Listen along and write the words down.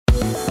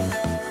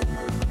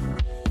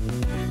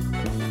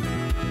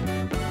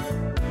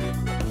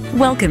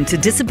Welcome to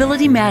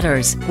Disability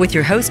Matters with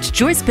your host,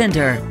 Joyce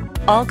Bender.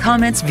 All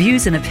comments,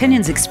 views, and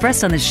opinions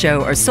expressed on the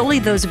show are solely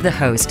those of the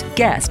host,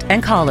 guest,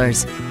 and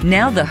callers.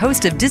 Now, the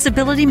host of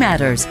Disability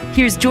Matters,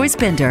 here's Joyce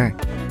Bender.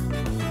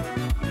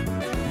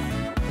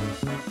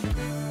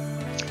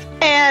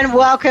 And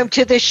welcome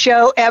to the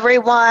show,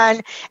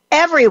 everyone.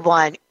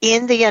 Everyone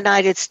in the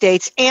United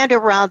States and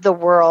around the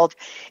world.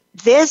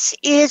 This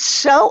is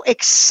so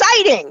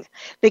exciting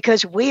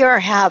because we are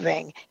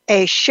having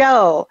a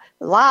show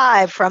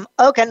live from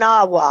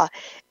Okinawa,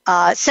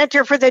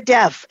 Center for the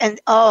Deaf.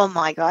 And oh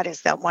my God,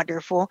 is that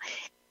wonderful.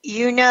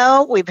 You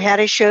know, we've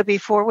had a show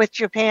before with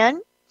Japan.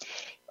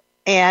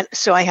 And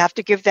so I have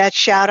to give that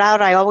shout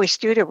out. I always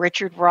do to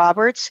Richard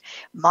Roberts,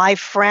 my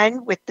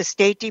friend with the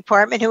State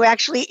Department, who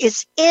actually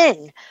is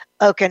in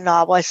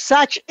Okinawa,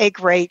 such a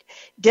great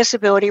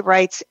disability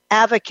rights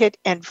advocate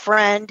and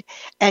friend,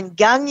 and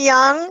Gang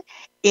Young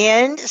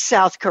in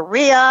South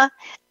Korea,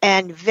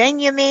 and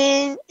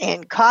Benjamin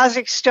in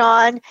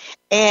Kazakhstan,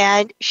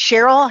 and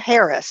Cheryl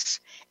Harris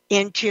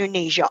in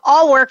Tunisia.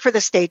 All work for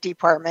the State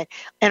Department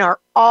and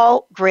are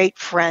all great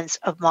friends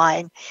of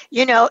mine.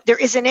 You know, there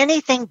isn't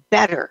anything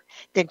better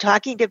than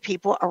talking to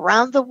people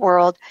around the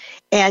world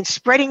and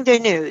spreading the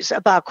news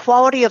about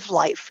quality of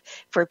life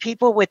for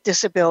people with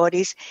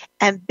disabilities.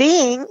 And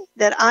being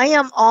that I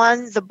am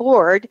on the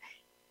board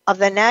of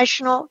the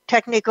National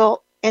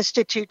Technical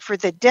Institute for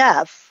the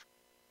Deaf,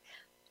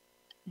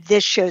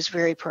 this show's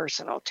very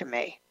personal to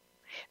me,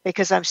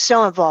 because I'm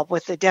so involved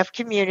with the deaf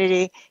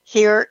community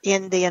here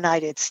in the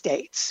United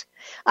States.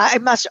 I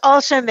must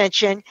also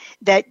mention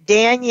that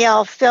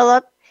Danielle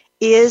Phillip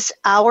is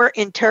our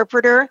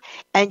interpreter,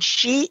 and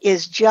she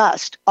is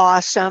just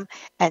awesome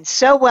and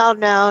so well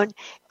known.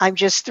 I'm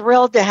just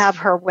thrilled to have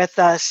her with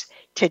us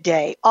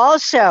today.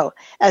 Also,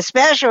 a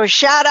special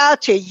shout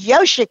out to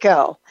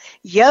Yoshiko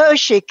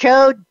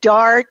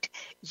Dart.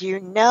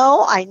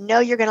 I know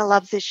you're going to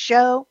love this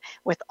show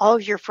with all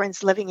of your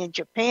friends living in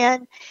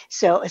Japan.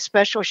 So a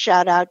special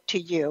shout out to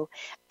you.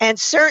 And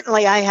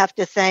certainly I have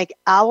to thank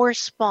our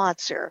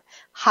sponsor,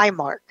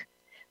 Highmark,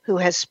 who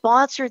has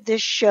sponsored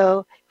this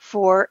show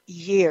for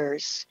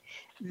years,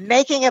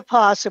 making it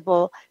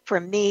possible for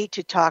me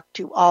to talk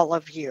to all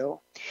of you.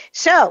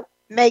 So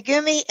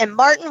Megumi and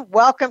Martin,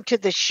 welcome to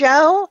the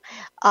show.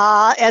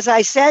 As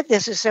I said,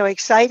 this is so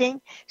exciting,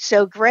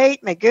 so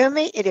great.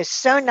 Megumi, it is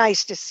so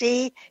nice to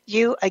see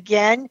you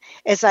again.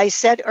 As I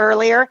said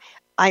earlier,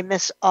 I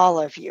miss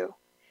all of you.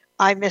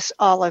 I miss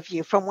all of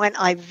you from when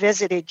I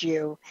visited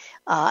you.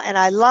 And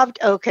I loved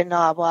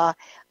Okinawa,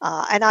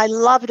 and I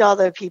loved all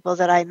the people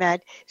that I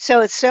met.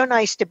 So it's so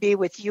nice to be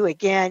with you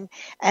again.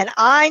 And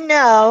I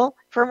know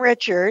from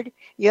Richard,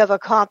 you have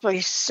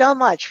accomplished so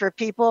much for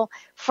people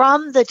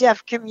from the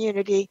deaf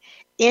community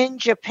in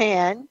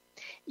Japan.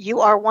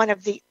 You are one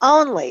of the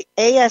only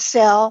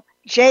ASL,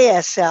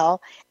 JSL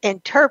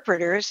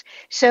interpreters.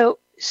 So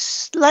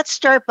let's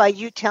start by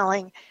you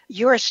telling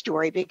your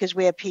story, because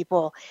we have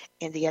people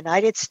in the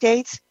United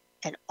States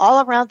and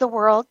all around the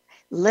world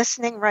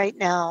listening right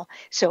now.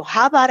 So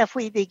how about if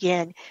we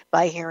begin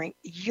by hearing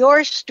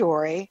your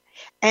story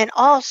and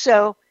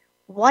also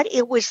what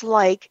it was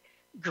like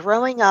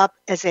growing up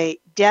as a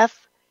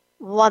deaf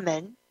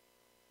woman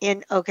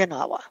in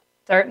Okinawa.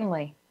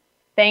 Certainly.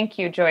 Thank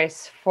you,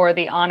 Joyce, for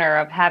the honor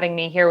of having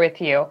me here with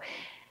you.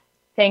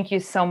 Thank you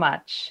so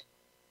much.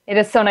 It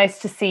is so nice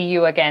to see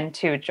you again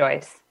too,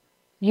 Joyce.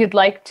 You'd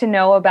like to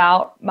know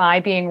about my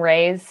being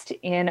raised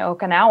in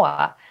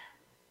Okinawa.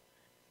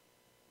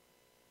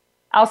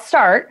 I'll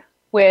start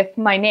with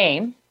my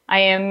name. I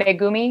am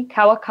Megumi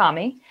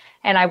Kawakami,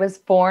 and I was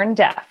born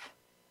deaf.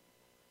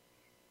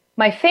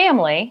 My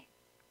family,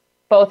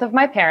 both of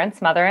my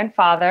parents, mother and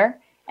father,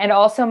 and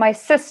also my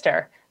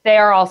sister, they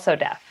are also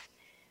deaf.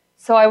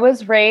 So I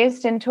was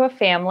raised into a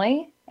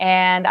family,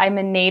 and I'm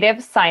a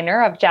native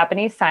signer of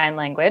Japanese Sign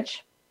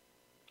Language.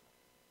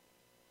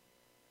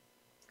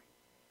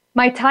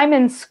 My time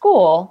in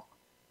school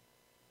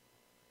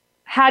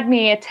had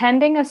me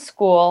attending a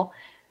school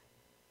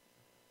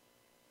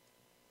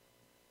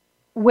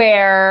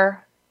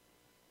where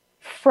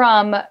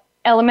from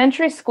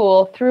elementary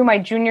school through my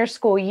junior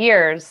school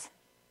years,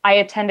 I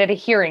attended a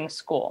hearing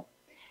school.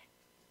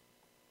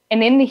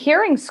 And in the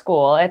hearing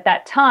school at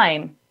that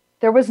time,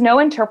 there was no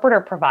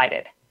interpreter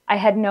provided. I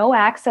had no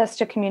access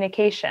to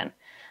communication.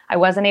 I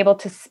wasn't able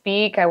to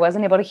speak. I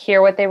wasn't able to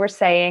hear what they were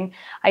saying.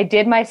 I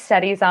did my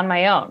studies on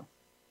my own.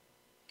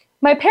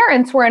 My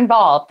parents were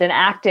involved and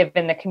active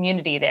in the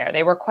community there.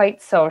 They were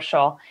quite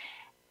social.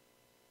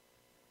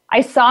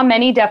 I saw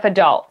many deaf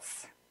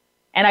adults,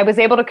 and I was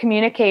able to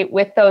communicate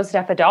with those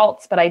deaf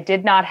adults, but I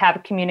did not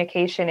have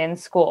communication in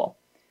school.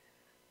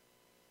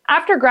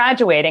 After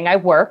graduating, I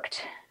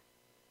worked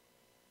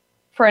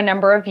for a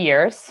number of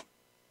years,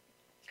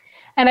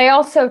 and I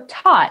also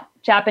taught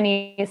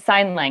Japanese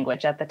Sign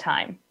Language at the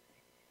time.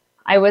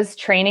 I was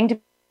training to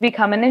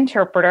become an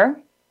interpreter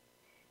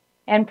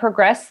and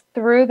progressed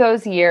through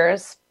those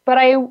years, but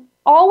I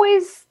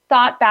always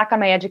thought back on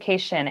my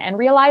education and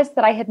realized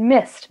that I had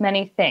missed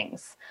many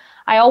things.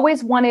 I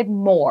always wanted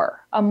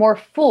more, a more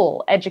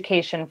full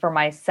education for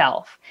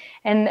myself,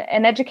 and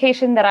an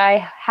education that I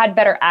had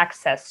better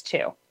access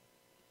to.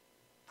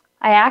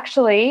 I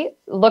actually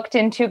looked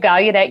into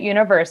Gallaudet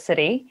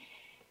University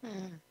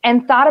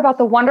and thought about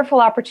the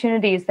wonderful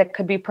opportunities that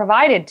could be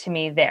provided to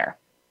me there.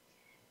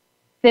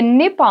 The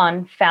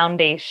Nippon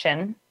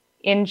Foundation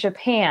in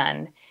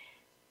Japan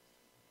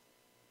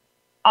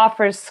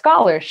offers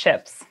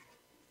scholarships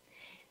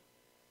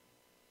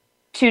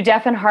to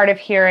deaf and hard of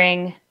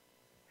hearing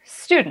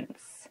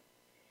students.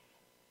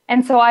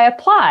 And so I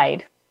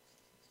applied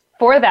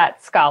for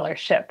that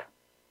scholarship.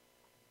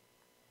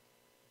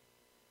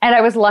 And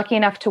I was lucky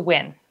enough to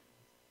win.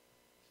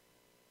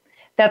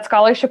 That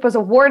scholarship was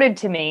awarded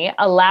to me,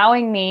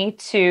 allowing me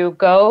to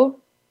go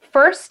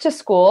first to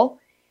school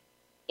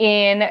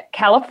in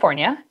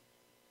California.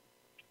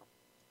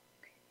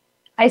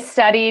 I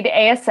studied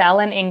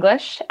ASL and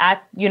English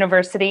at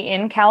university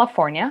in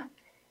California.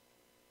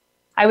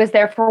 I was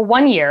there for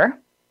 1 year,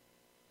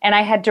 and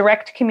I had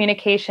direct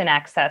communication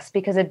access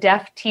because a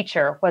deaf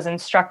teacher was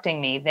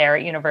instructing me there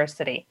at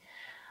university.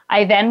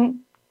 I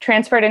then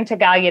transferred into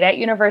Gallaudet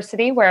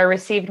University, where I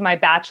received my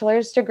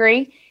bachelor's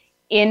degree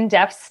in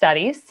deaf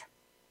studies.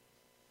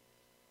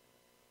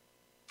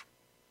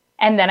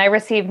 And then I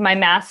received my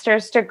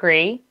master's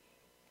degree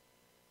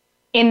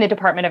in the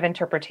Department of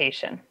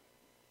Interpretation.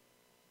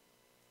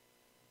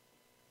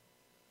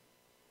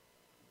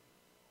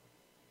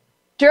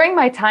 During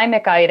my time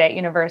at Gallaudet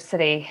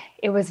University,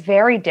 it was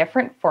very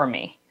different for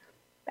me.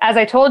 As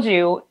I told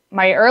you,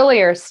 my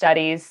earlier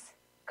studies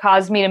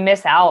caused me to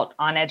miss out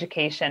on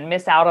education,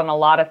 miss out on a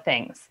lot of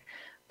things.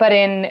 But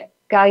in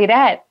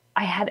Gallaudet,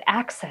 I had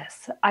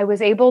access. I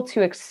was able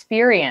to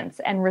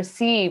experience and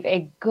receive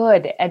a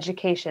good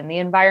education. The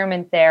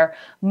environment there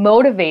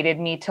motivated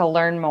me to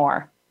learn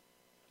more.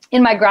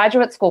 In my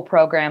graduate school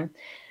program,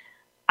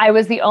 I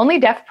was the only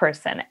deaf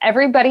person.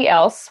 Everybody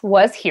else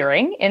was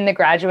hearing in the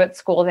graduate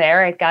school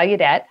there at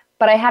Gallaudet,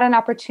 but I had an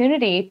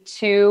opportunity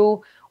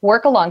to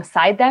work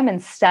alongside them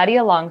and study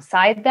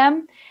alongside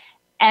them.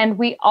 And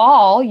we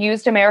all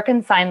used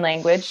American Sign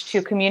Language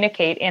to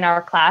communicate in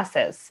our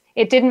classes.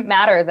 It didn't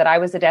matter that I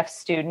was a deaf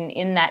student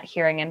in that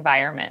hearing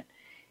environment.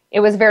 It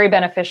was very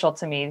beneficial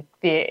to me,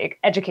 the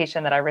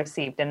education that I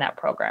received in that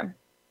program.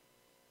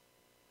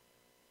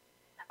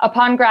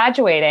 Upon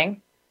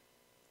graduating,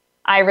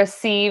 I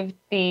received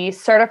the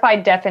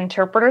Certified Deaf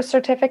Interpreter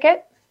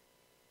Certificate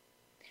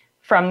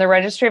from the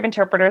Registry of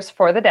Interpreters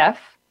for the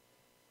Deaf.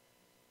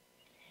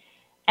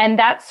 And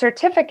that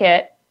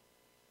certificate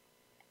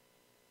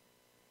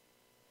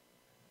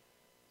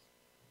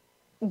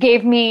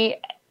gave me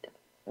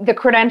the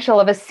credential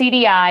of a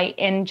CDI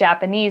in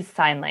Japanese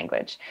Sign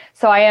Language.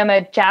 So I am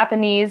a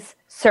Japanese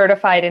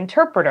certified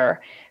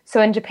interpreter.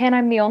 So in Japan,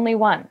 I'm the only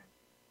one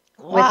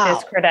with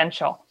this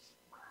credential.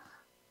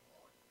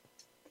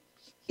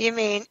 You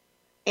mean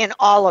in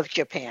all of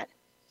Japan?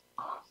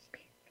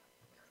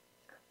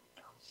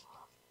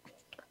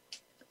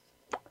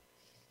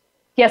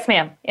 Yes,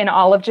 ma'am, in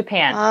all of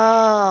Japan.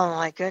 Oh,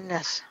 my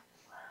goodness.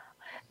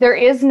 There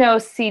is no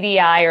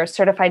CDI or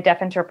Certified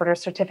Deaf Interpreter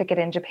Certificate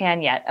in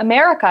Japan yet.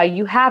 America,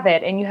 you have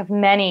it, and you have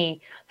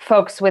many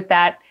folks with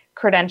that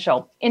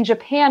credential. In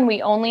Japan,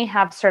 we only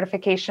have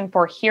certification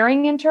for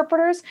hearing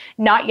interpreters,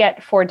 not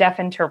yet for deaf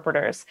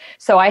interpreters.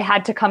 So I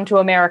had to come to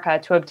America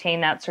to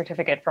obtain that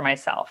certificate for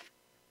myself.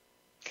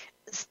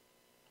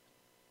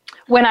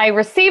 When I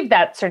received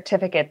that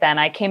certificate, then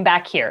I came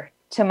back here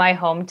to my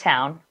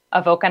hometown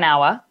of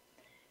Okinawa.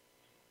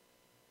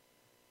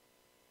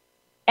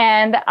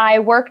 And I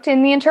worked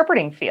in the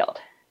interpreting field.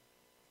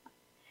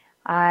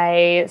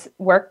 I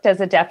worked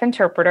as a deaf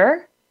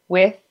interpreter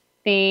with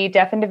the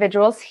deaf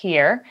individuals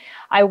here.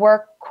 I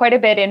work quite a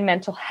bit in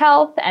mental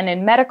health and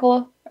in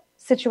medical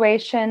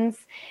situations.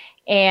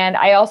 And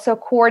I also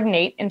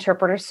coordinate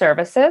interpreter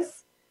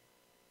services.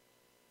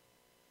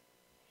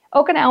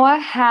 Okinawa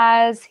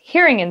has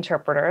hearing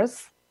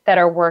interpreters that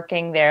are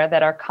working there,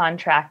 that are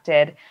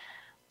contracted.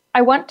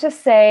 I want to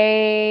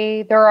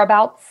say there are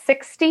about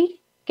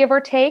 60, give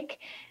or take.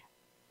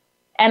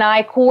 And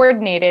I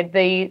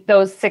coordinated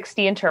those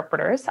 60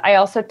 interpreters. I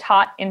also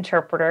taught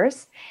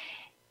interpreters.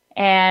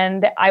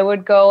 And I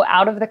would go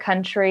out of the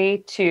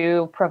country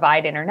to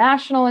provide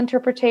international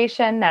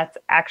interpretation. That's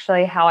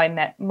actually how I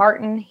met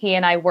Martin. He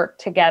and I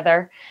worked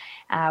together.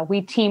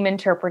 We team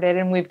interpreted,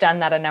 and we've done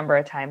that a number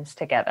of times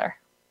together.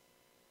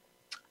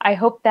 I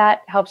hope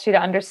that helps you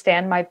to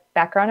understand my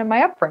background and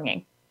my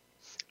upbringing.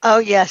 Oh,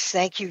 yes.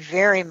 Thank you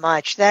very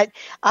much. That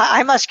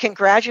I must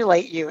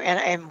congratulate you.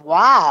 And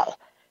wow,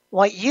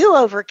 what you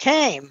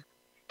overcame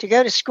to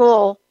go to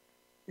school,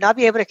 not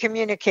be able to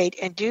communicate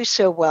and do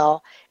so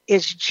well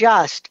is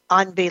just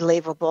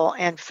unbelievable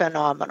and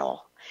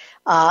phenomenal.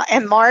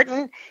 And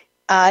Martin,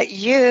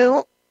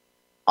 you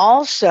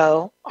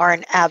also are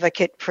an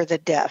advocate for the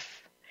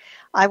deaf.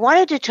 I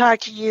wanted to talk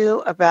to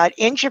you about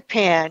in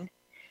Japan,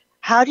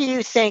 how do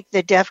you think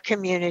the deaf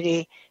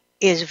community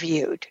is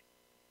viewed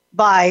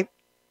by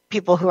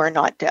people who are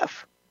not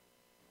deaf?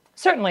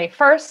 Certainly.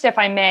 First, if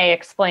I may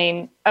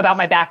explain about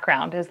my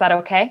background, is that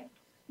okay?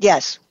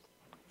 Yes.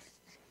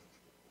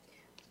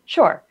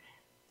 Sure.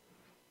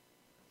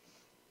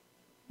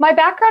 My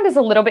background is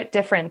a little bit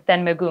different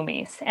than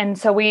Megumi's, and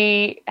so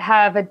we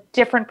have a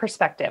different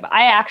perspective.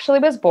 I actually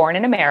was born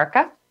in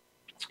America,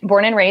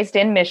 born and raised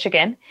in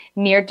Michigan,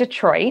 near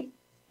Detroit.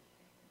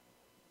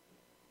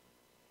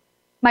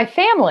 My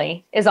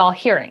family is all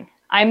hearing.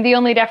 I'm the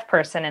only deaf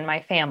person in my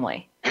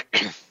family.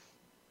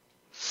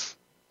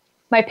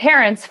 My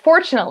parents,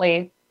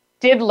 fortunately,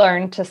 did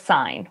learn to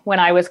sign when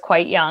I was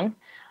quite young.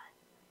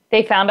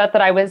 They found out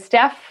that I was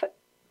deaf,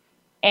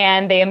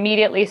 and they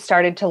immediately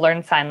started to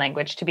learn sign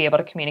language to be able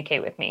to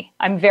communicate with me.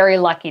 I'm very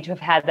lucky to have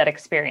had that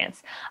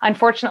experience.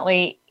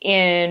 Unfortunately,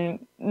 in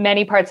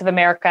many parts of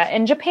America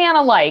and Japan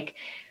alike,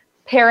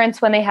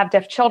 parents, when they have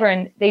deaf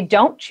children, they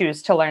don't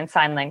choose to learn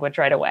sign language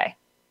right away.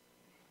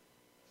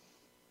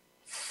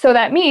 So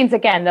that means,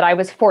 again, that I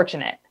was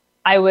fortunate.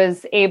 I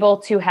was able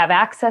to have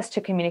access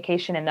to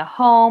communication in the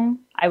home.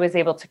 I was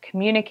able to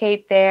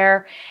communicate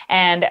there,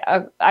 and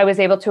I was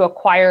able to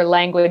acquire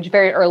language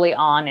very early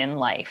on in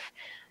life.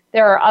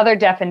 There are other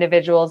deaf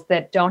individuals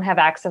that don't have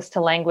access to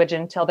language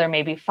until they're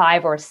maybe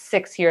 5 or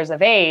 6 years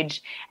of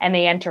age, and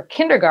they enter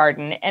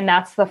kindergarten, and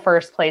that's the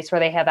first place where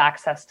they have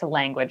access to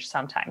language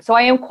sometimes. So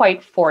I am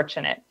quite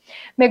fortunate.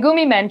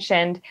 Megumi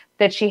mentioned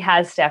that she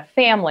has deaf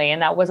family,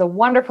 and that was a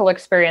wonderful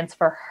experience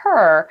for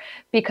her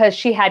because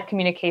she had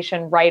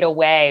communication right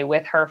away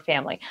with her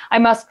family. I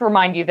must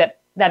remind you that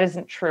that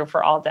isn't true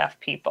for all deaf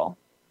people.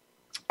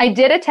 I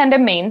did attend a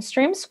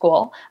mainstream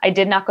school. I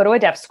did not go to a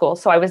deaf school,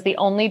 so I was the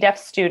only deaf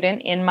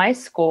student in my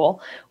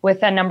school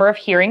with a number of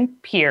hearing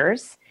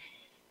peers.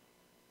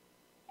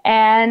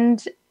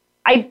 And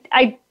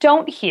I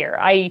don't hear.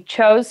 I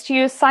chose to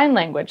use sign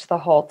language the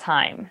whole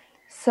time.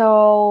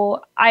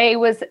 So I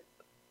was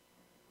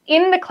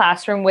in the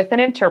classroom with an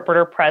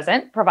interpreter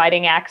present,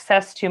 providing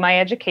access to my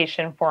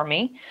education for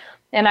me.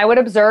 And I would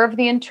observe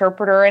the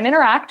interpreter and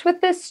interact with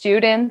the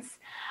students.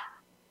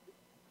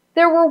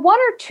 There were 1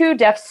 or 2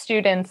 deaf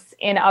students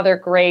in other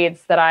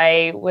grades that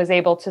I was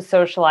able to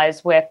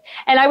socialize with.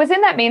 And I was in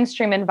that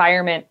mainstream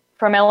environment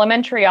from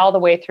elementary all the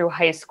way through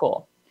high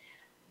school.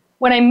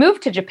 When I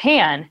moved to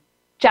Japan,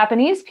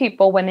 Japanese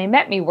people, when they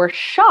met me, were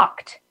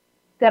shocked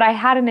that I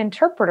had an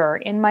interpreter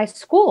in my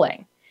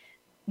schooling.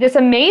 This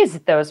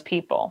amazed those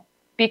people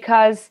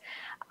because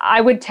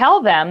I would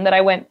tell them that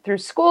I went through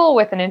school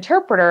with an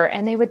interpreter,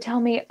 and they would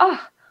tell me,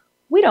 oh,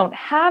 we don't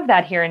have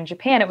that here in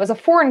Japan. It was a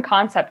foreign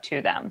concept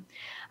to them.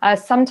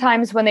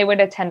 Sometimes when they would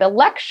attend a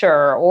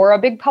lecture or a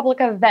big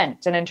public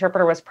event, an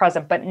interpreter was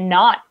present, but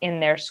not in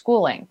their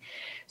schooling.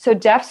 So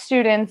deaf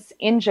students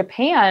in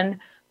Japan,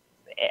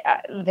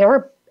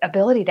 their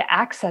ability to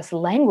access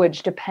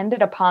language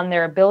depended upon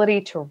their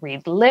ability to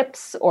read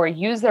lips or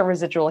use their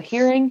residual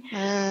hearing.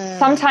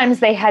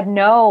 Sometimes they had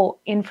no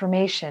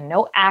information,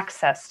 no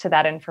access to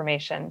that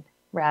information,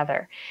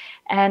 rather.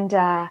 And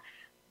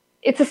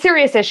it's a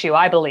serious issue,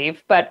 I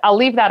believe, but I'll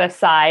leave that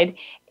aside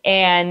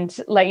and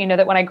let you know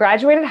that when I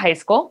graduated high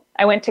school,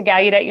 I went to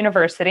Gallaudet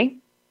University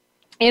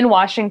in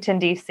Washington,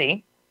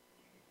 D.C.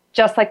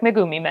 Just like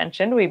Megumi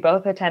mentioned, we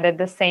both attended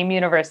the same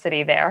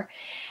university there.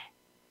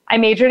 I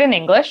majored in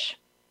English.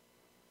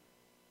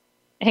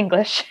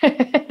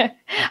 I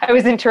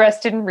was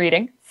interested in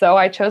reading, so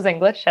I chose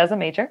English as a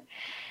major.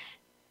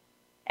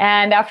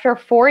 And after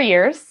 4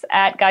 years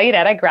at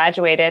Gallaudet, I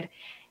graduated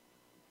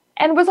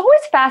and was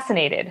always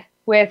fascinated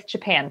with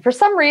Japan. For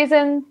some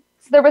reason,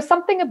 there was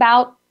something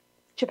about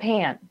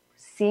Japan,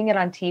 seeing it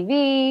on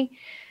TV,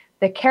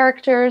 the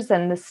characters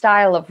and the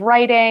style of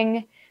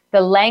writing,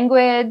 the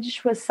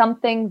language was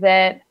something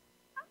that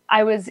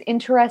I was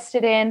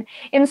interested in.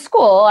 In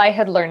school, I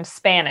had learned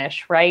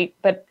Spanish, right?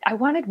 But I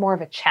wanted more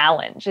of a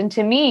challenge. And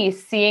to me,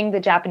 seeing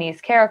the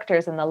Japanese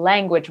characters and the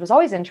language was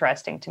always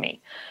interesting to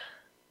me.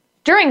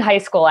 During high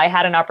school, I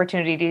had an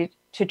opportunity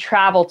to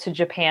travel to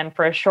Japan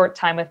for a short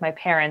time with my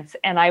parents,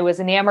 and I was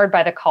enamored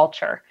by the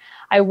culture.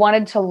 I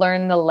wanted to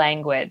learn the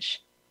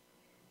language.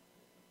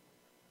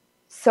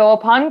 So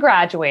upon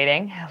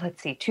graduating,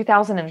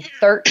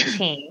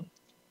 2013,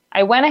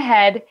 I went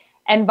ahead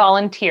and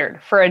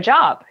volunteered for a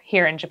job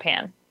here in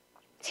Japan,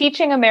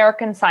 teaching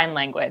American Sign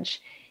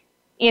Language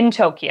in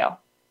Tokyo.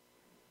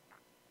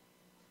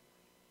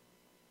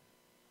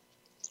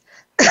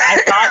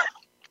 I thought,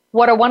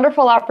 what a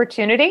wonderful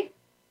opportunity.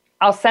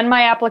 I'll send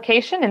my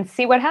application and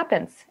see what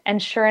happens.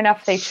 And sure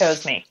enough, they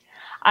chose me.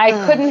 I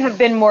couldn't have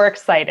been more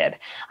excited.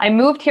 I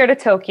moved here to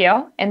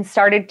Tokyo and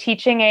started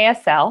teaching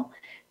ASL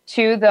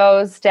to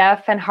those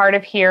deaf and hard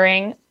of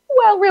hearing.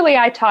 Well, really,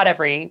 I taught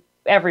every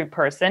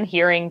person,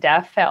 hearing,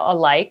 deaf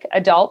alike.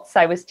 Adults,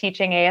 I was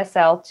teaching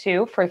ASL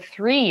to for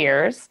 3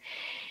 years.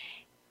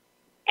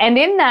 And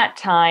in that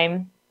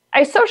time,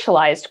 I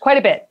socialized quite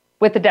a bit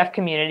with the deaf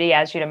community,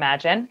 as you'd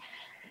imagine.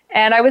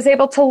 And I was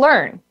able to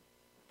learn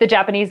the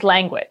Japanese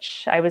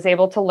language. I was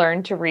able to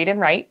learn to read and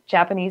write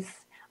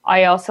Japanese.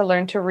 I also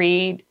learned to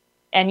read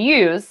and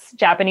use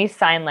Japanese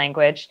Sign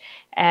Language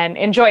and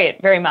enjoy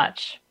it very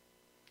much.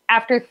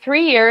 After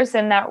 3 years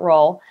in that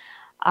role,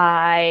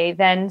 I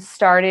then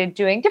started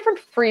doing different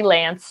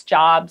freelance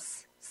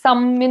jobs,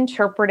 some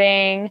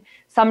interpreting,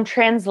 some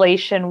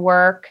translation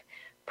work,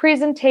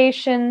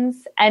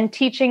 presentations, and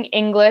teaching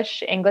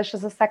English. English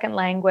as a second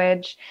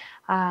language,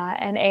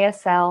 and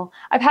ASL.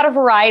 I've had a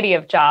variety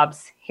of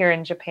jobs here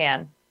in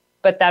Japan,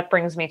 but that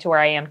brings me to where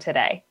I am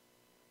today.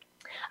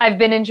 I've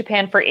been in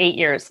Japan for 8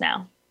 years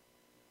now.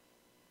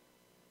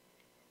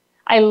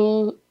 I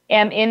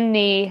am in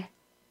the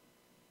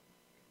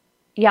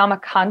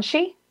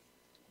Yamanashi.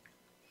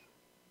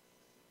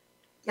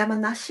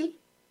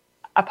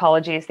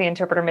 Apologies, the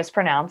interpreter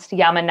mispronounced.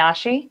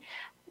 Yamanashi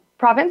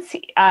province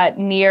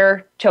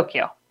near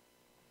Tokyo.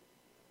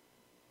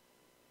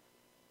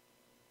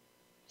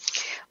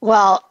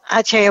 Well,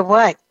 I tell you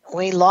what,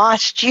 we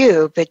lost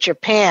you, but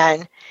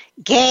Japan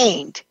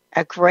gained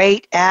a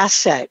great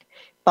asset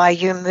by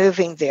you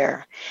moving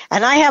there.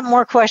 And I have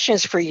more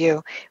questions for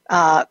you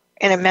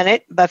in a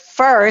minute, but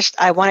first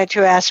I wanted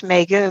to ask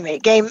Megumi.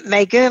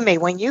 Megumi,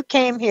 when you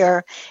came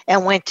here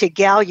and went to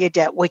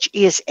Gallaudet, which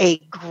is a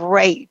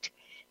great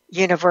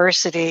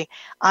university,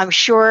 I'm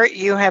sure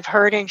you have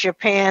heard in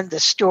Japan the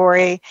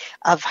story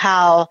of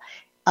how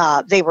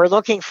they were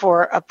looking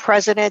for a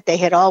president. They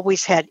had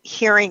always had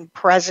hearing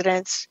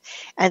presidents,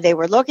 and they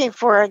were looking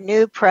for a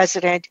new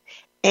president,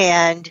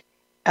 and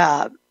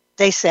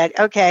they said,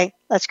 okay,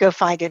 let's go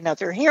find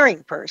another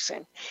hearing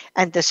person.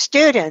 And the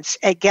students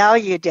at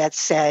Gallaudet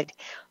said,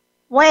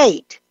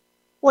 wait,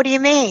 what do you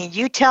mean?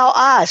 You tell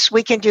us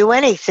we can do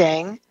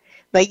anything,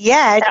 but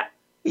yet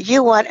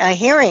you want a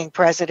hearing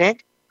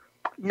president,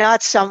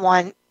 not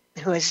someone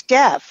who is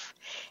deaf.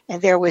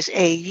 And there was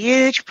a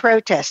huge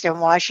protest in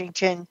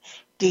Washington,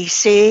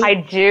 D.C. I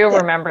do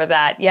remember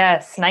that.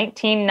 Yes,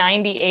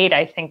 1998,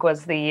 I think,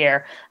 was the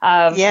year.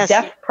 Yes.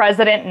 Deaf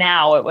President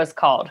Now, it was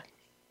called.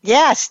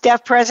 Yes,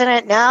 Deaf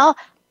President Now,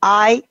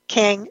 I.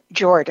 King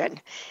Jordan.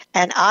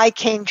 And I.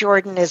 King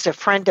Jordan is a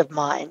friend of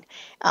mine.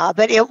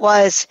 But it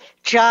was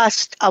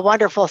just a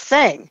wonderful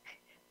thing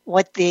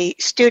what the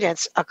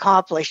students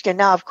accomplished. And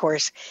now, of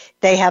course,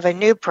 they have a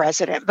new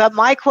president. But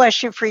my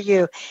question for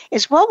you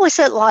is, what was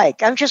it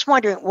like? I'm just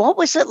wondering, what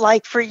was it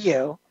like for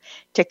you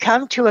to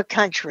come to a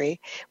country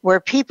where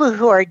people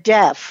who are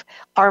deaf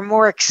are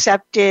more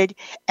accepted,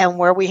 and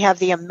where we have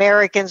the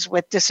Americans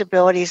with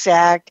Disabilities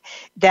Act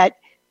that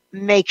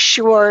make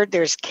sure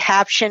there's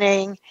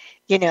captioning,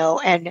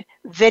 and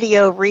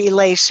video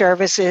relay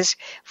services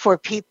for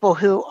people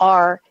who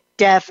are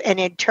deaf, and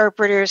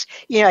interpreters?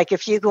 Like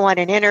if you go on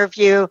an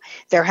interview,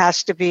 there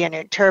has to be an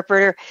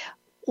interpreter.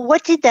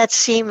 What did that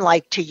seem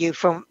like to you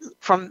from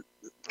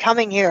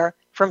coming here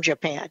from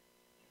Japan?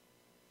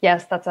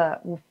 Yes, that's a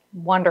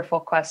wonderful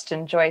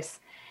question, Joyce.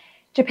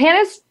 Japan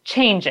is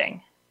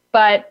changing,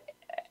 but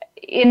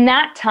in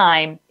that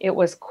time, it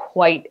was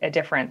quite a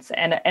difference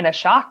and a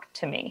shock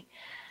to me.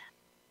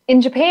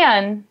 In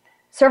Japan,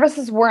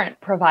 services weren't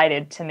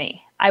provided to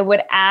me. I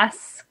would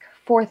ask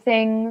for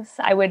things.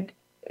 I would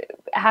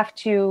have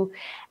to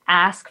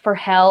ask for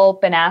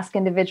help and ask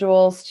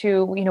individuals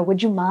to,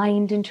 would you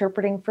mind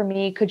interpreting for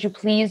me? Could you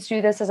please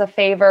do this as a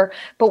favor?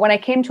 But when I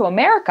came to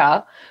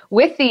America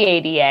with the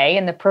ADA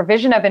and the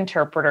provision of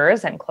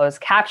interpreters and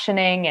closed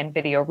captioning and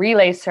video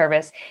relay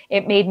service,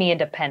 it made me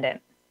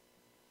independent.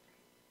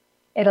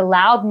 It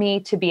allowed me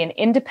to be an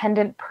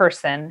independent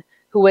person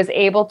who was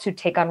able to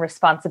take on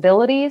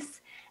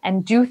responsibilities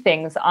and do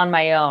things on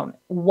my own.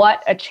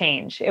 What a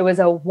change. It was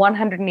a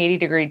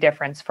 180-degree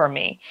difference for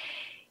me.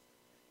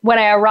 When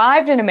I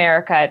arrived in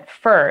America at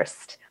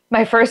first,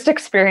 my first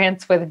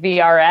experience with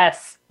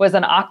VRS was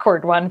an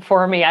awkward one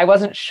for me. I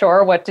wasn't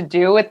sure what to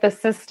do with the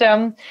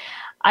system.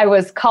 I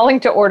was calling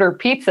to order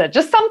pizza,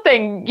 just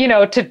something,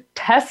 to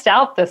test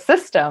out the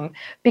system,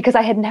 because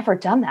I had never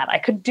done that. I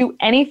could do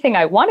anything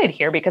I wanted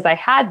here because I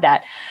had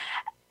that.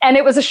 And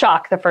it was a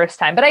shock the first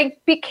time, but I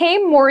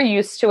became more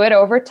used to it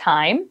over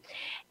time.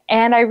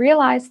 And I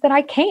realized that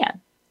I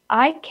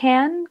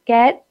can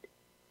get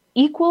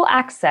equal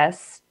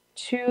access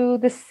to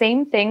the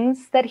same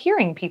things that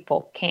hearing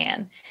people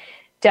can.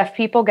 Deaf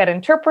people get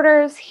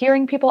interpreters,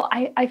 hearing people,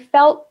 I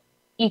felt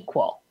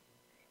equal.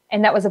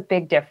 And that was a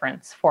big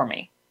difference for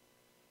me.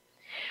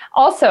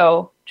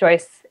 Also,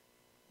 Joyce,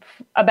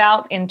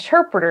 about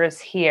interpreters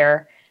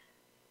here,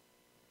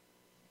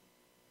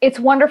 it's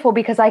wonderful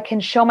because I can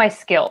show my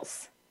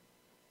skills.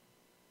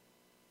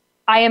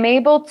 I am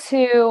able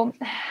to,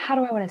 how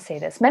do I want to say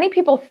this? Many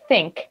people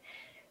think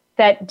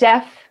that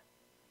deaf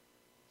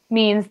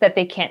means that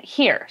they can't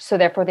hear, so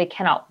therefore they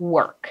cannot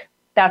work.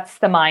 That's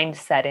the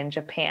mindset in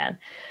Japan.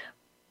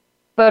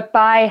 But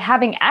by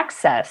having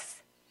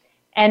access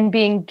and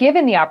being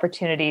given the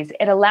opportunities,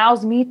 it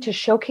allows me to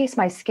showcase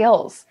my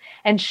skills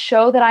and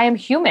show that I am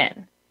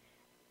human.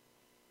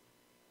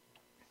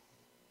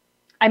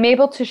 I'm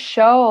able to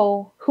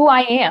show who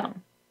I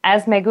am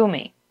as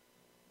Megumi.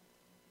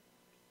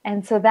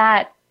 And so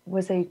that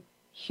was a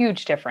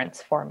huge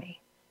difference for me.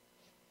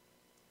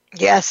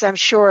 Yes, I'm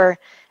sure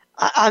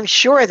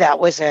that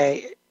was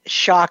a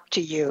shock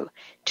to you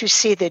to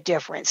see the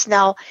difference.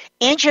 Now,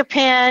 in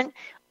Japan,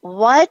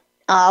 what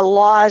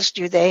laws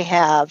do they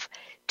have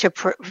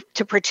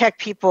to protect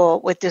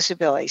people with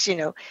disabilities?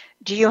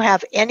 Do you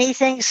have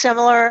anything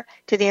similar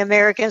to the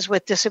Americans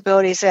with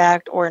Disabilities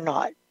Act or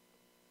not?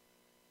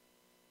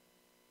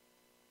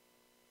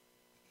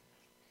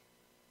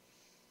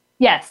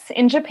 Yes,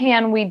 in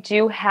Japan, we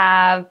do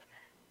have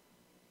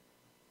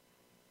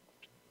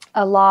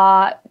a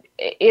law.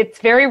 It's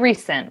very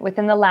recent,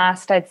 within the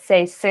last, I'd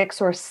say, 6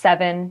 or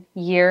 7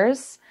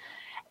 years,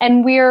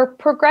 and we're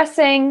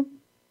progressing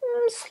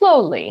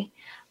slowly.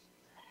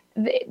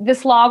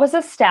 This law was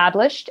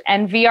established,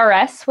 and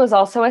VRS was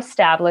also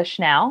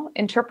established now.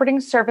 Interpreting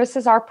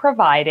services are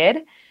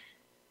provided,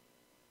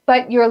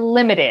 but you're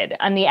limited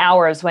on the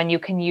hours when you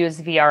can use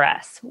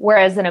VRS.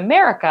 Whereas in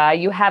America,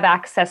 you have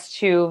access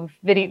to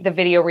the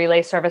video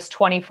relay service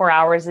 24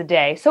 hours a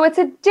day. So it's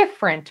a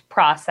different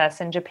process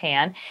in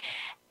Japan.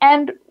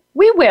 And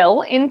we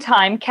will, in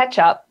time, catch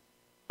up.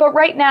 But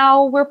right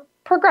now, we're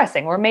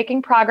progressing. We're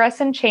making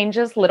progress and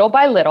changes little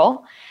by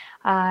little.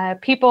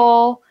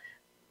 People,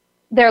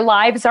 their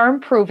lives are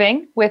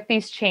improving with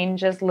these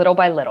changes little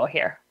by little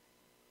here.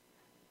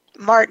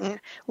 Martin,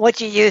 what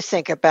do you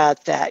think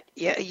about that?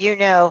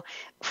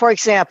 For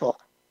example,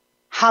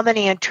 how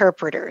many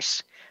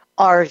interpreters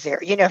are there?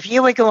 If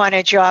you would go on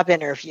a job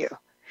interview,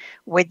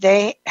 would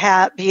they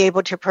be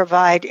able to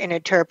provide an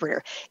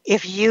interpreter?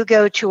 If you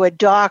go to a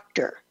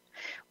doctor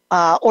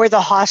or the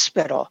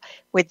hospital,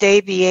 would they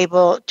be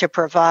able to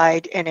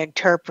provide an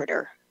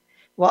interpreter?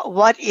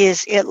 What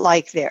is it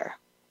like there?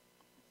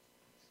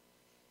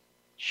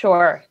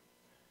 Sure.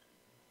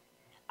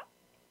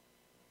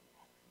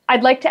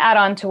 I'd like to add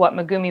on to what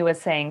Megumi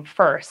was saying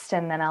first,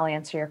 and then I'll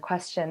answer your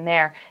question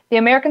there. The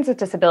Americans with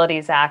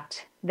Disabilities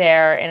Act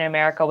there in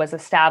America was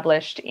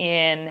established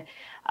in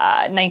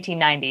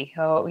 1990,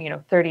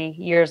 30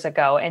 years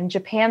ago, and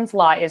Japan's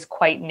law is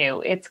quite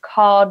new. It's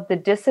called the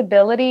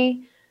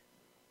Disability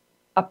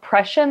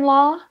Oppression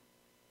Law.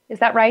 Is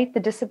that right? The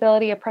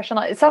Disability Oppression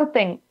Law? It's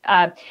something,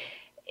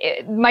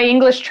 my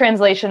English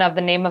translation of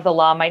the name of the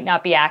law might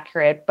not be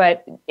accurate,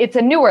 but it's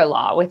a newer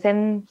law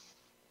within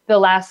the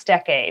last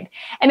decade.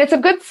 And it's a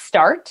good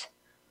start,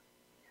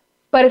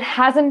 but it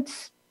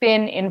hasn't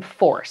been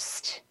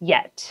enforced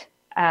yet.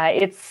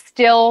 It's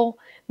still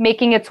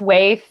making its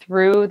way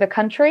through the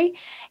country.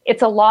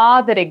 It's a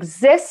law that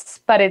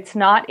exists, but it's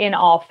not in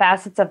all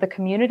facets of the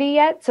community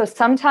yet. So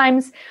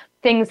sometimes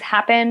things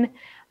happen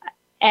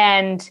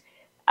and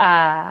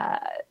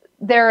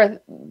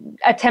they're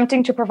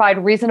attempting to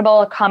provide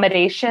reasonable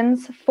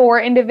accommodations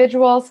for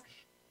individuals,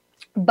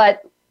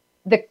 but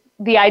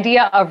the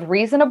idea of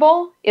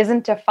reasonable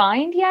isn't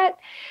defined yet.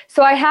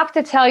 So I have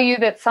to tell you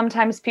that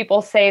sometimes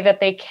people say that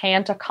they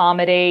can't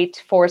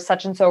accommodate for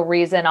such and so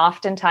reason.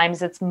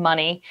 Oftentimes it's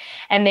money,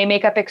 and they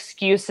make up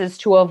excuses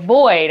to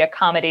avoid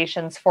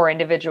accommodations for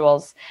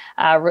individuals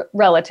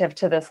relative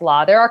to this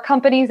law. There are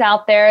companies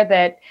out there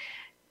that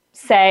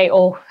say,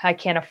 oh, I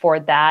can't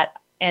afford that,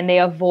 and they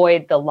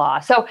avoid the law.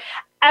 So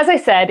as I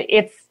said,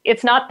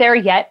 it's not there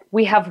yet.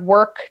 We have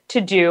work to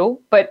do,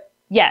 but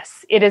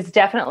yes, it is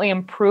definitely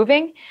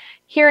improving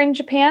here in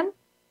Japan.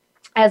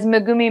 As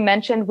Megumi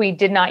mentioned, we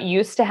did not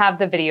used to have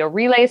the video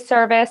relay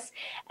service,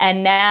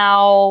 and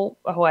now,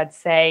 I'd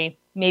say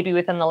maybe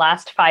within the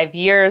last 5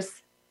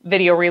 years,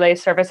 video relay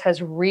service has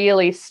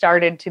really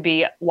started to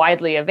be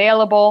widely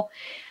available.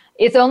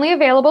 It's only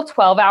available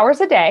 12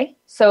 hours a day,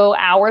 so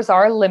hours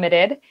are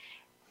limited.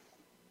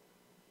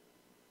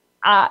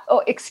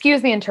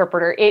 Excuse the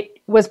interpreter. It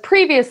was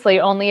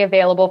previously only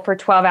available for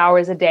 12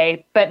 hours a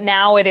day, but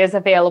now it is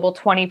available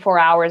 24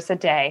 hours a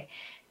day.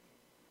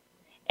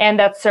 And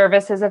that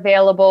service is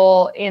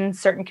available in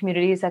certain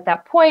communities at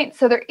that point.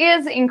 So there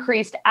is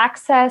increased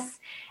access,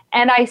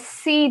 and I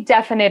see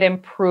definite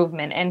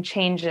improvement and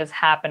changes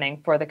happening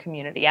for the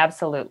community.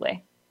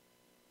 Absolutely.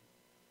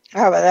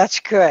 Oh, well, that's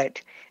good.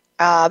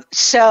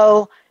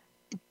 So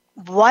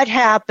what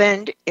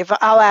happened,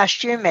 I'll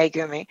ask you,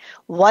 Megumi,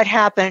 what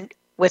happened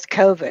with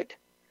COVID,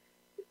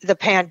 the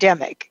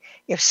pandemic?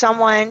 If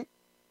someone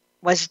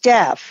was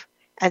deaf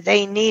and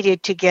they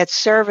needed to get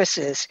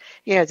services,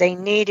 they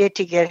needed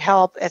to get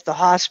help at the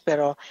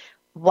hospital,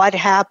 what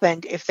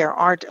happened if there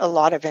aren't a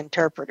lot of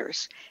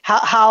interpreters?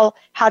 How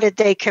did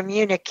they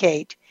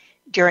communicate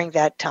during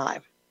that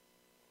time?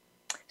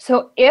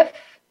 So if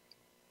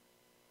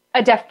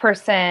a deaf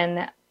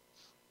person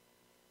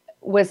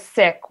was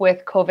sick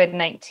with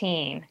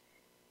COVID-19,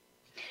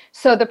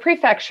 so the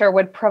prefecture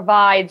would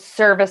provide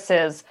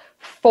services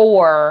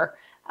for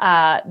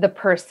the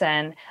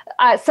person,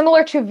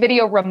 similar to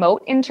video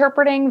remote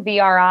interpreting,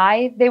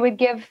 VRI, they would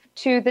give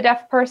to the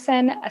deaf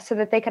person so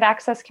that they could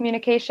access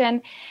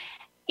communication.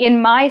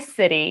 In my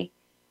city,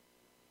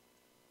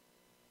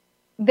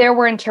 there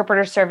were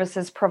interpreter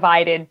services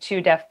provided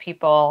to deaf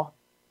people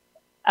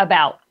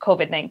about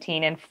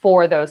COVID-19 and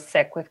for those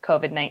sick with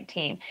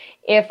COVID-19.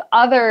 If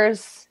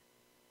others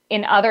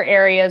in other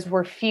areas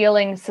were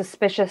feeling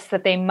suspicious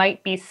that they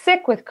might be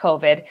sick with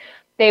COVID,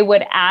 they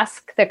would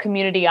ask the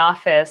community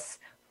office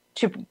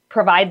to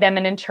provide them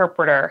an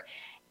interpreter,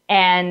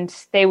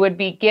 and they would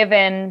be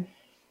given,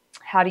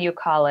 how do you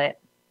call it,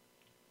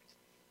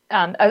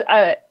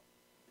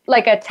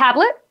 like a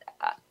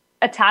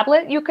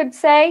tablet, you could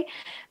say,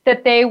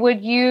 that they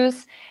would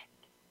use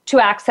to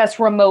access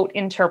remote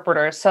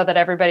interpreters so that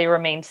everybody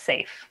remained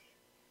safe.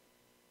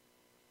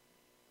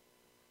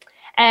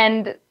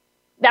 And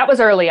that was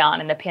early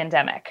on in the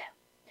pandemic.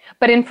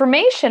 But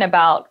information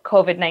about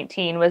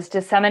COVID-19 was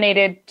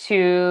disseminated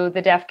to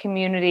the deaf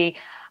community.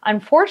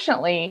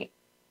 Unfortunately,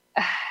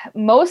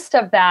 most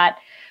of that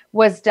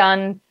was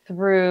done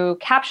through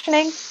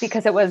captioning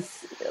because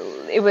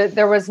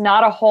there was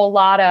not a whole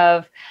lot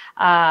of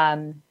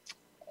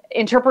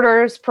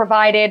interpreters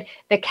provided.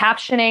 The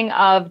captioning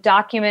of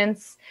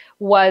documents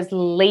was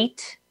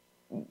late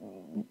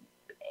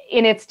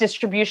in its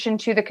distribution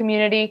to the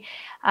community.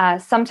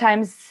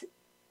 Sometimes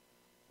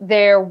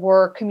there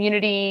were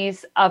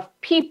communities of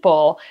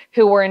people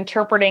who were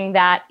interpreting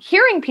that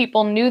hearing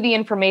people knew the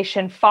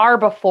information far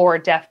before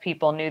deaf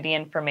people knew the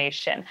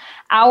information.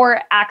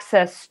 Our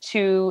access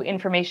to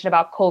information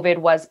about COVID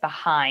was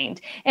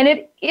behind. And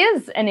it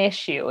is an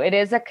issue. It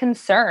is a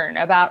concern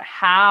about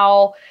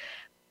how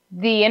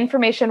the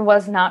information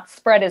was not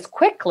spread as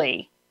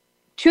quickly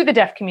to the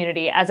deaf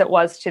community as it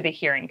was to the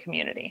hearing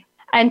community.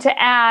 And to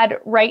add,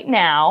 right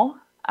now,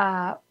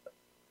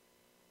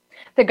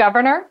 the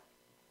governor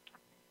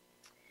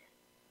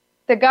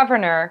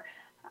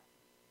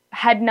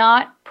had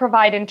not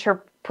provided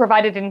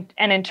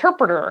an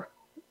interpreter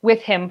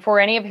with him for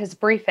any of his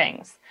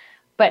briefings.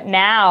 But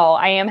now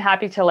I am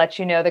happy to let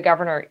you know the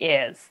governor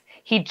is.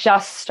 He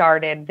just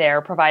started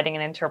there providing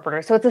an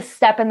interpreter. So it's a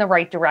step in the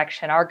right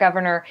direction. Our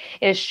governor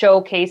is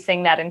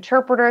showcasing that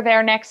interpreter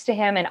there next to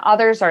him, and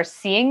others are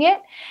seeing it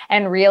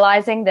and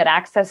realizing that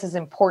access is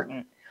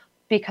important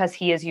because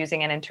he is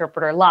using an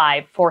interpreter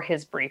live for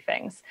his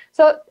briefings.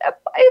 So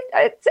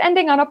it's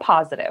ending on a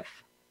positive.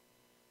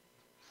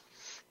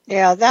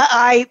 Yeah, that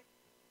I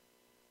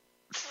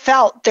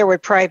felt there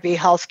would probably be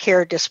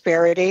healthcare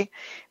disparity,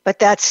 but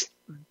that's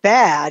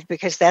bad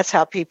because that's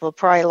how people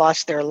probably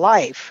lost their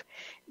life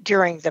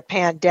during the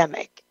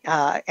pandemic.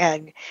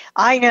 And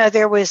I know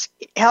there was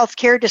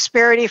healthcare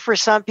disparity for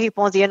some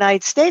people in the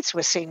United States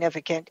with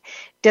significant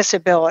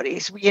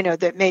disabilities,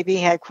 that maybe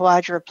had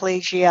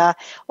quadriplegia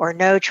or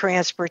no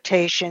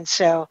transportation.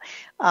 So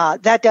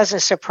that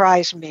doesn't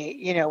surprise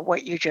me,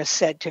 what you just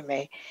said to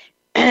me.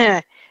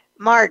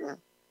 Martin,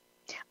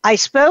 I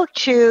spoke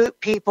to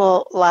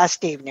people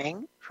last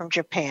evening from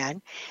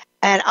Japan,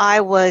 and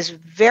I was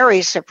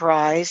very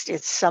surprised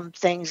at some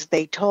things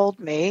they told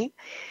me,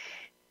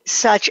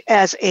 such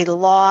as a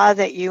law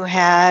that you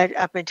had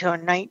up until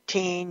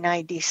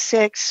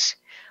 1996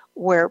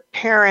 where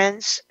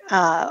parents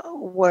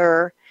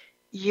were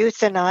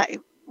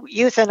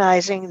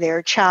euthanizing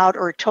their child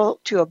or told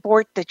to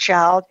abort the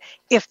child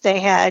if they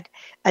had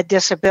a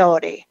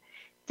disability.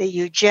 The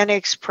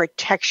Eugenics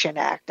Protection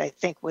Act, I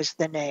think, was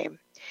the name.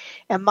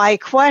 And my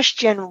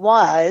question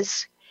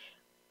was,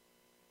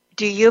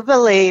 do you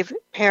believe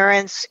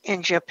parents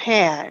in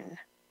Japan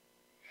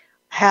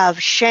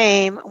have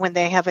shame when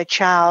they have a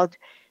child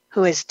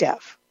who is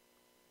deaf?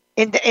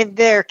 In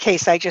their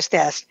case, I just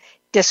asked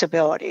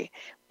disability.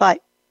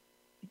 But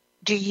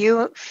do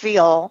you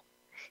feel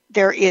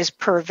there is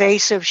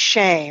pervasive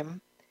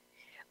shame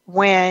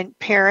when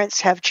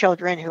parents have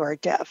children who are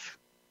deaf?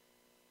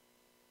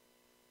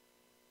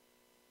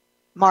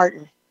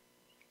 Martin.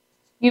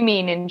 You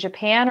mean in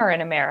Japan or in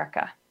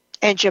America?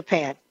 In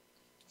Japan.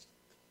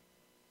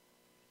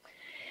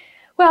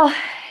 Well,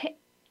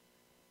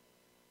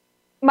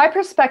 my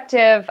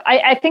perspective,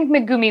 I think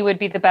Megumi would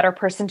be the better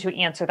person to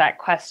answer that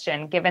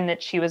question, given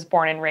that she was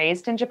born and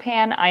raised in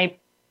Japan.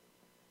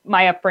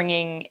 My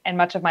upbringing and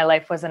much of my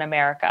life was in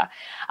America.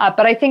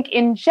 But I think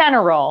in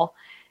general,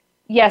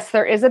 yes,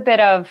 there is a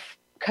bit of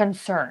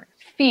concern,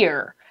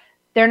 fear.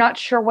 They're not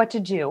sure what to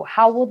do.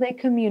 How will they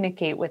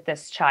communicate with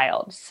this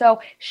child?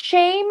 So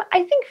shame,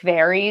 I think,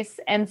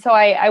 varies. And so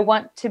I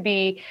want to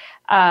be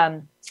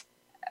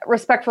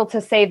respectful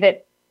to say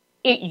that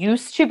it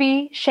used to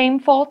be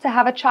shameful to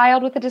have a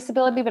child with a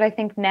disability, but I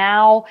think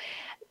now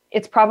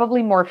it's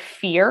probably more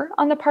fear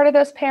on the part of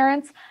those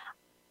parents.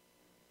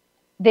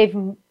 They've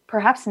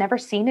perhaps never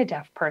seen a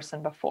deaf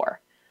person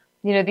before.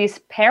 These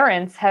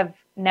parents have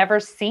never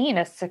seen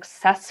a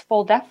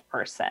successful deaf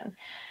person.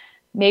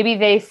 Maybe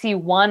they see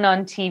one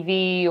on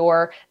TV,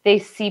 or they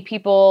see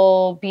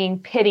people being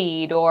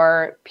pitied,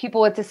 or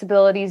people with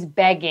disabilities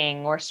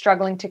begging or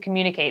struggling to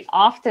communicate.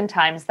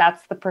 Oftentimes,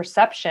 that's the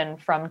perception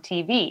from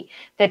TV,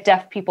 that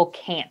deaf people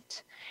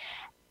can't.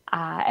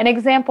 An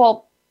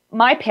example,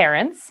 my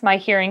parents, my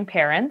hearing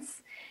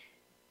parents,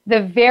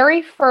 the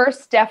very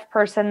first deaf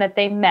person that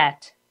they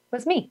met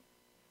was me.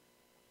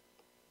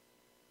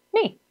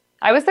 Me.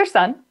 I was their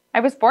son.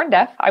 I was born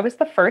deaf. I was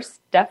the first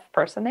deaf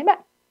person they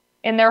met.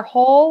 In their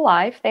whole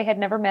life, they had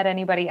never met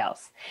anybody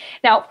else.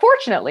 Now,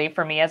 fortunately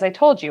for me, as I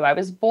told you, I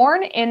was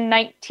born in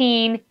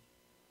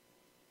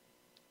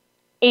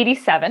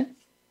 1987.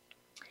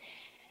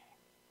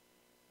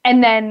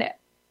 And then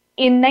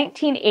in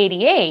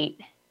 1988,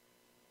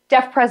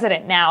 Deaf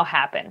President Now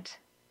happened.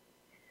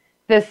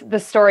 The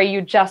story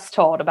you just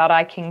told about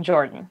I. King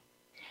Jordan.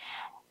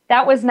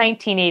 That was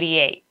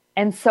 1988.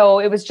 And so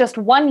it was just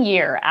 1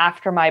 year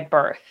after my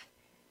birth.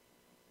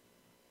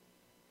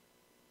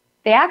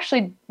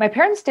 My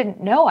parents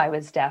didn't know I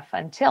was deaf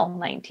until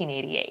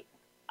 1988.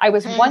 I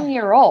was 1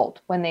 year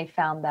old when they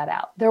found that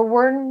out.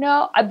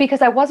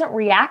 Because I wasn't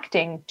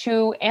reacting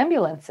to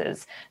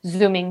ambulances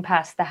zooming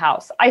past the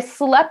house. I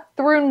slept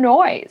through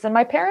noise, and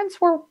my parents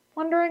were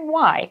wondering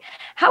why.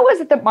 How is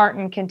it that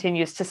Martin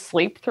continues to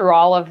sleep through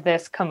all of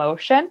this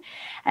commotion?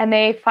 And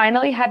they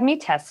finally had me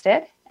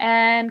tested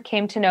and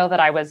came to know that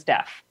I was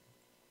deaf.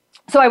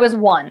 So I was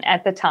 1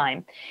 at the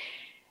time.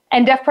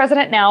 And Deaf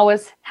President Now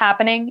was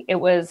happening. It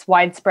was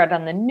widespread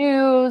on the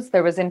news.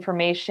 There was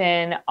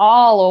information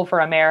all over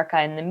America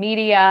in the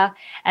media,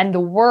 and the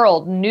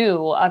world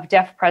knew of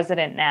Deaf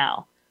President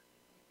Now.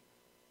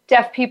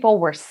 Deaf people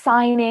were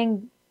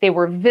signing, they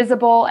were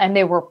visible, and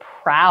they were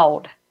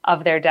proud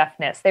of their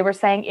deafness. They were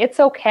saying, it's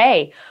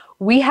okay.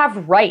 We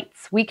have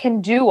rights. We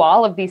can do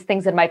all of these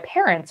things. And my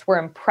parents were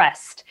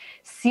impressed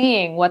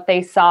seeing what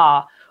they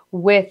saw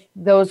with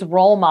those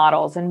role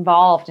models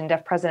involved in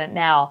Deaf President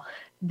Now.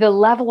 The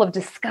level of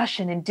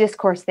discussion and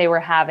discourse they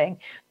were having,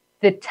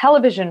 the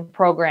television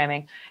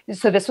programming.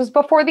 So this was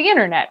before the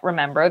internet,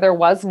 remember? There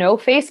was no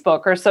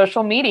Facebook or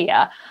social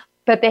media,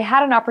 but they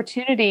had an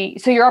opportunity.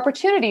 So your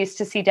opportunities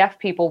to see deaf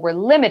people were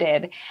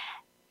limited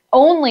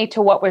only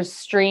to what was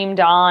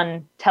streamed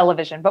on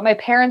television. But my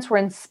parents were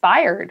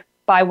inspired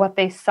by what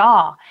they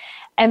saw,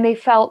 and they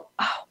felt,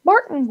 oh,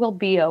 Martin will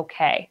be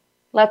okay.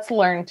 Let's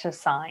learn to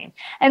sign.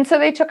 And so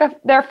they took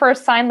their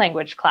first sign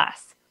language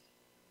class.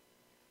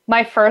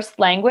 My first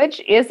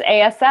language is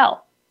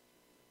ASL.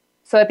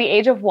 So at the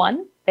age of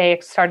 1, they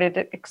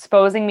started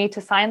exposing me to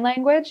sign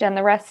language, and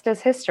the rest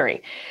is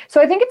history.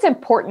 So I think it's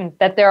important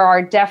that there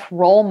are deaf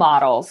role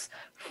models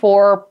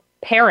for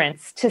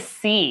parents to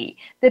see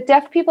that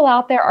deaf people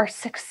out there are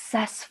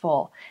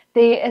successful.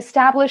 They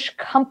establish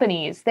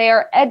companies. They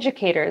are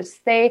educators.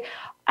 They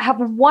have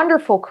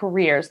wonderful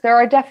careers. There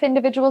are deaf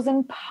individuals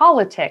in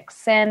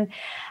politics and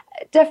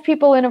deaf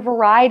people in a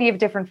variety of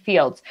different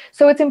fields.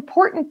 So it's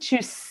important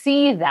to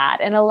see that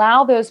and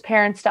allow those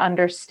parents to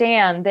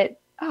understand that,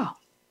 oh,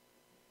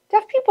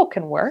 deaf people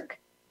can work.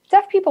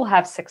 Deaf people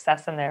have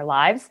success in their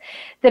lives,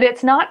 that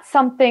it's not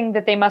something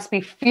that they must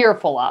be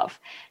fearful of.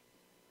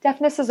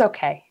 Deafness is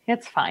okay.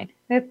 It's fine.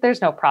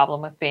 There's no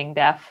problem with being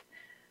deaf.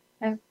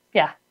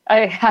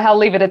 I'll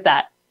leave it at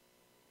that.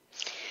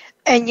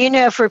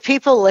 And, for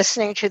people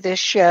listening to this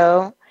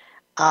show,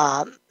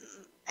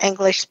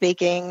 English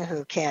speaking,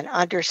 who can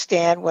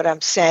understand what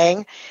I'm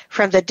saying,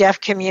 from the deaf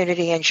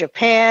community in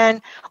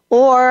Japan,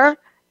 or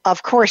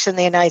of course in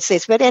the United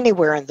States, but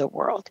anywhere in the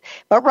world.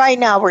 But right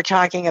now we're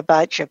talking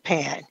about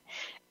Japan.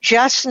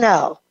 Just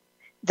know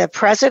that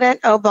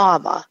President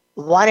Obama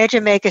wanted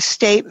to make a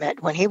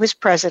statement when he was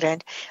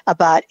president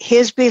about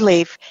his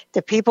belief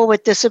that people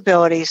with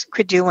disabilities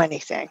could do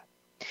anything.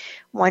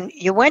 When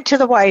you went to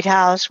the White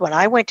House, when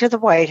I went to the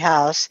White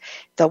House,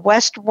 the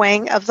West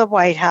Wing of the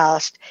White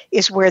House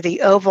is where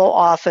the Oval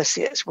Office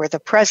is, where the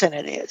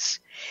president is.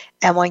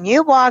 And when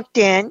you walked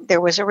in, there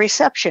was a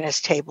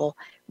receptionist table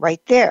right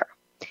there.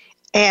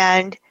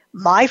 And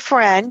my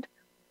friend,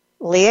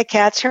 Leah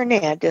Katz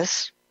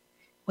Hernandez,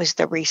 was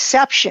the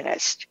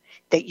receptionist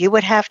that you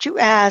would have to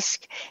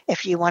ask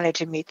if you wanted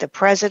to meet the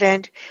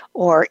president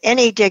or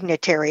any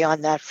dignitary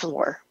on that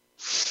floor.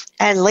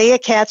 And Leah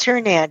Katz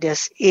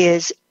Hernandez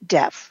is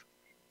deaf,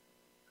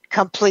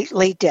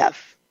 completely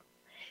deaf.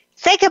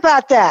 Think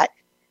about that.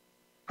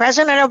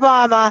 President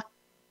Obama,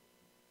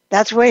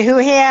 that's who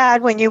he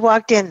had when you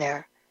walked in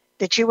there,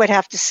 that you would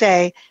have to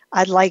say,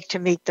 I'd like to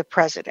meet the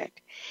president.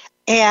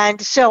 And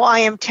so I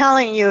am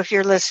telling you, if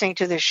you're listening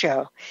to the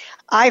show,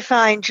 I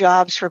find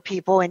jobs for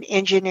people in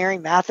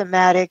engineering,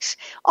 mathematics,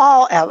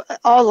 all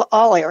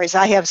areas.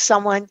 I have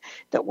someone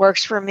that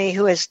works for me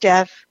who is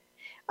deaf.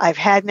 I've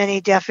had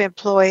many deaf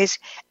employees.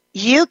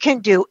 You can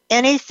do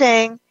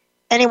anything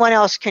anyone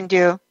else can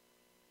do.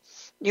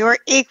 You're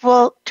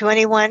equal to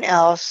anyone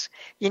else.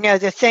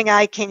 The thing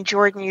King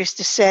Jordan used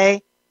to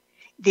say,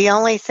 the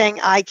only thing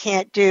I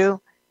can't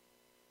do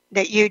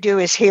that you do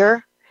is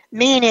hear,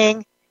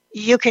 meaning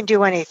you can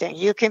do anything.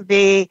 You can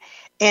be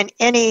in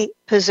any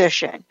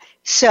position.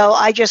 So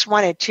I just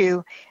wanted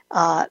to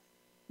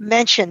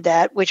mention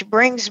that, which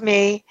brings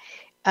me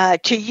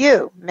to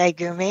you,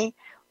 Megumi.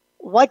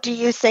 What do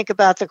you think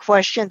about the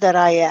question that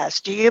I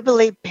asked? Do you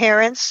believe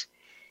parents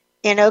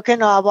in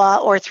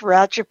Okinawa or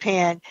throughout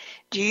Japan,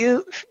 do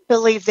you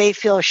believe they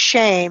feel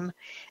shame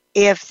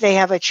if they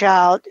have a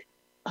child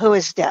who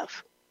is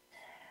deaf?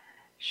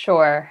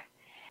 Sure.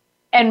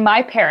 And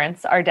my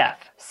parents are deaf.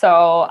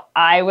 So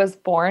I was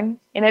born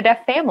in a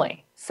deaf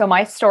family. So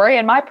my story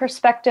and my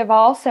perspective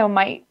also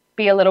might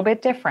be a little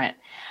bit different.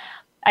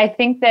 I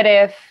think that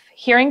if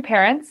hearing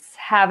parents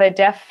have a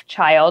deaf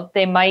child,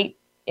 they might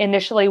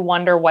initially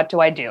wonder, what do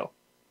I do?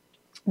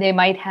 They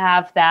might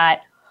have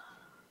that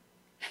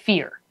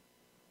fear.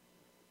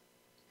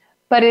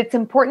 But it's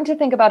important to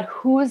think about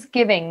who's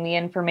giving the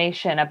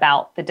information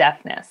about the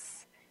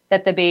deafness,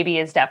 that the baby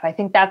is deaf. I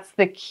think that's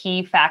the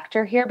key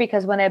factor here,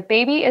 because when a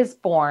baby is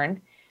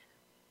born,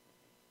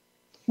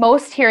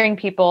 Most hearing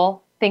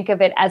people think of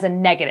it as a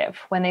negative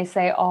when they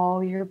say, oh,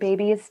 your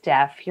baby is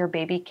deaf, your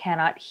baby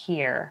cannot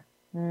hear,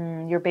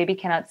 your baby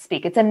cannot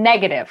speak. It's a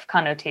negative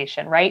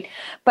connotation, right?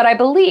 But I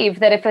believe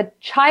that if a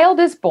child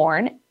is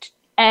born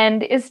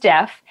and is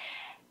deaf,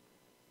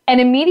 and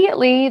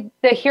immediately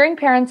the hearing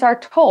parents are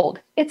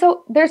told,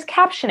 there's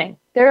captioning,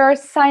 there are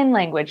sign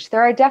language,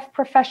 there are deaf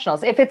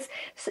professionals. If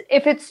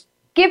it's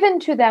given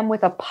to them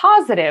with a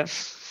positive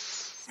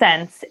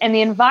sense and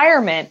the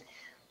environment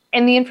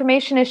and the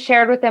information is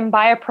shared with them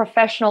by a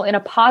professional in a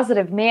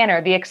positive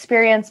manner, the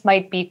experience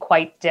might be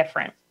quite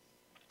different.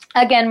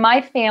 Again,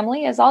 my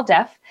family is all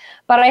deaf,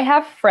 but I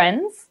have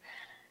friends,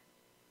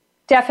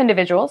 deaf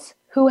individuals,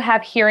 who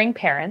have hearing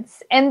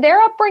parents, and their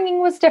upbringing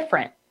was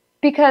different.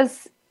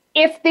 Because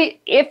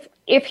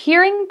if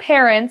hearing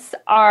parents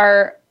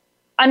are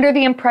under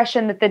the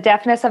impression that the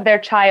deafness of their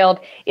child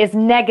is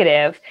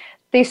negative,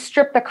 they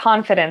strip the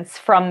confidence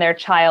from their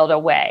child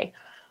away,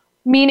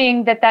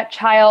 meaning that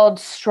child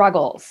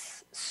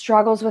struggles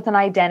with an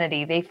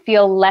identity. They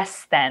feel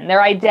less than.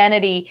 Their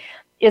identity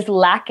is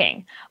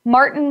lacking.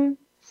 Martin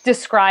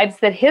describes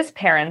that his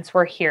parents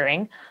were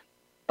hearing,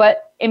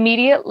 but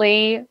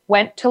immediately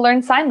went to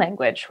learn sign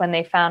language when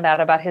they found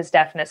out about his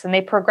deafness, and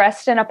they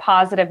progressed in a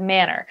positive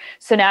manner.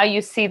 So now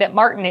you see that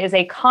Martin is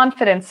a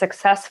confident,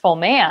 successful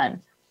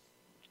man.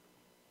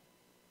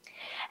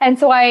 And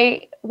so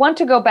I want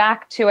to go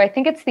back to, I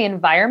think it's the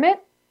environment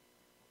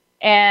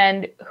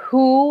and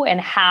who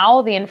and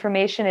how the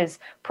information is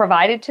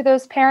provided to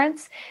those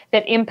parents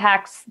that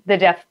impacts the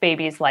deaf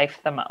baby's life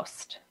the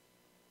most.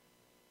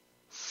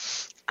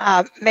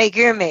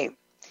 Megumi,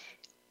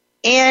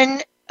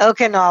 in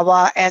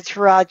Okinawa and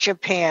throughout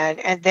Japan,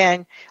 and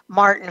then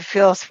Martin,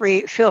 feel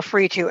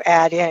free to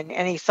add in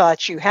any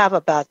thoughts you have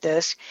about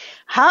this.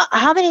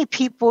 How many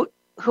people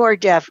who are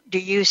deaf do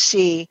you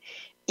see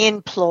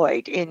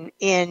employed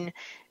in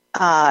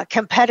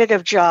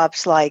competitive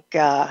jobs like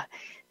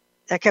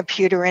the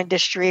computer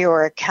industry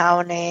or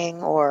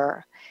accounting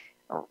or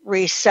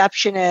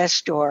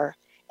receptionist or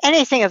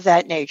anything of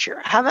that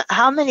nature?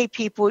 How many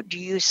people do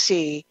you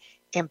see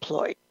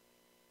employed?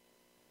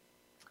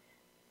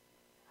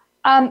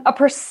 A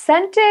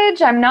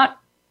percentage, I'm not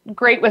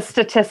great with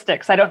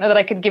statistics. I don't know that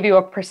I could give you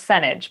a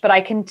percentage, but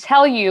I can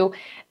tell you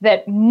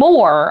that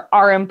more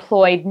are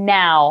employed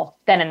now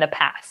than in the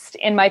past.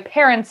 In my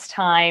parents'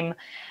 time,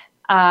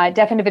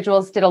 deaf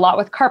individuals did a lot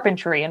with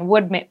carpentry and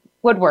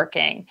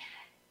woodworking.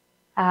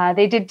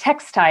 They did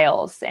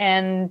textiles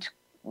and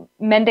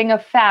mending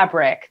of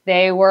fabric.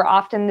 They were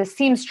often the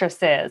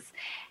seamstresses.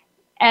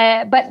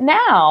 But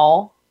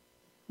now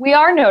we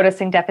are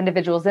noticing deaf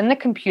individuals in the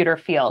computer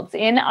fields,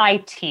 in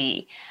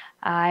IT.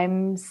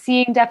 I'm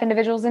seeing deaf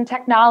individuals in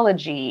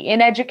technology,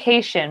 in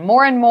education.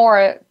 More and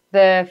more,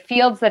 the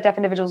fields that deaf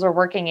individuals are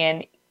working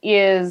in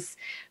is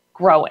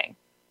growing.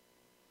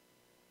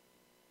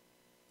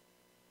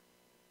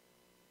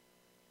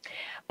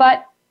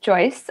 But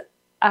Joyce,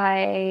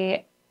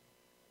 I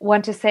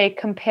want to say,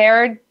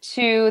 compared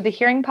to the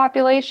hearing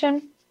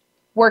population,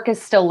 work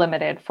is still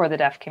limited for the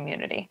deaf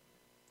community.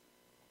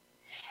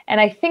 And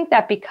I think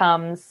that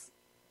comes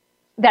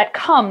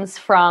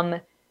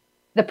from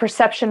the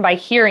perception by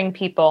hearing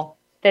people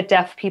that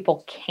deaf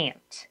people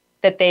can't,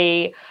 that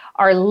they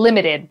are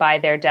limited by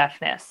their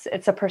deafness.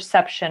 It's a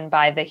perception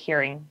by the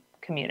hearing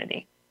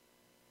community.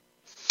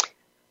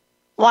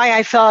 Why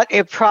I thought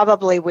it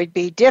probably would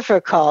be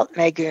difficult,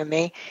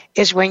 Megumi,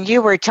 is when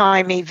you were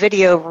telling me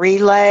video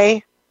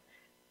relay,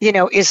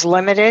 is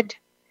limited.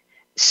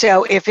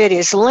 So if it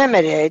is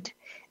limited,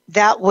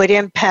 that would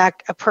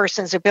impact a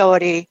person's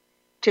ability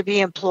to be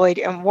employed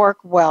and work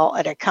well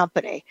at a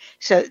company.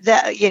 So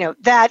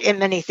that in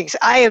many things.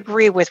 I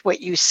agree with what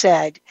you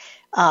said.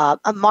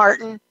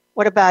 Martin,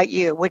 what about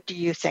you? What do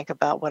you think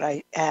about what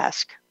I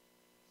asked?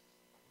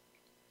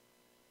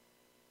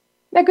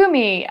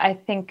 Megumi, I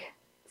think,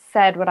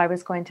 said what I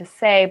was going to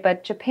say,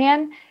 but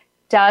Japan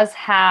does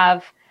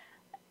have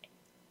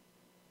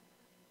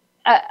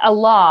a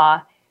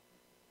law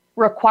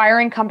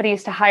requiring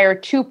companies to hire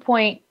 1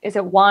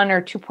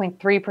 or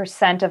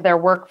 2.3% of their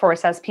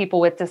workforce as people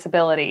with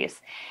disabilities.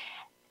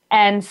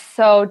 And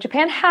so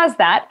Japan has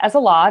that as a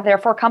law.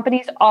 Therefore,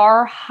 companies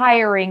are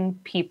hiring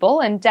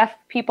people, and deaf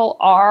people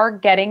are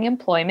getting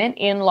employment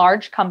in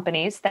large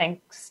companies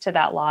thanks to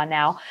that law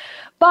now.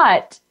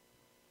 But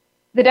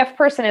the deaf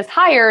person is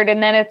hired,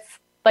 and then it's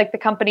like the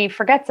company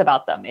forgets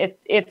about them.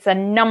 It's a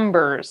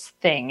numbers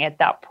thing at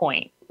that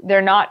point. They're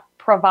not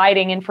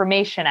providing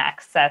information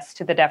access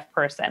to the deaf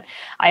person.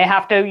 I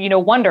have to,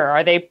 wonder,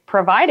 are they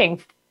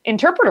providing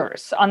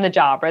interpreters on the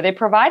job? Are they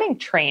providing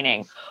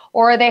training?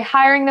 Or are they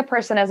hiring the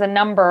person as a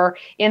number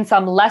in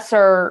some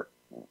lesser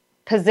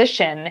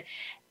position?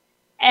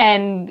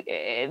 And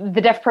the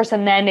deaf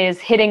person then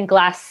is hitting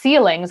glass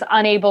ceilings,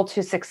 unable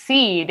to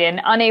succeed and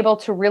unable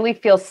to really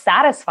feel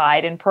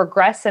satisfied and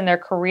progress in their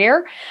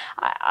career.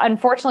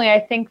 Unfortunately,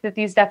 I think that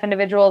these deaf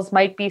individuals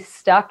might be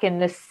stuck in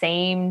the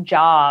same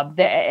job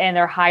and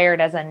they're hired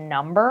as a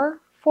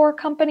number for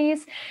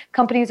companies.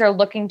 Companies are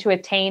looking to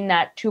attain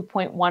that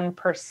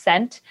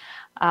 2.1%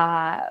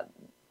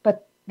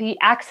 the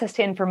access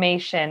to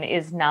information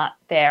is not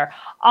there.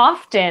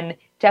 Often,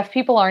 deaf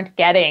people aren't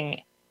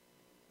getting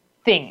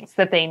things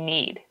that they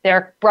need.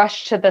 They're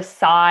brushed to the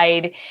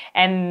side,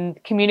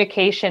 and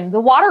communication, the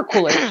water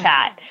cooler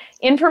chat,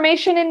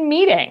 information in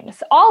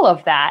meetings, all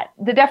of that.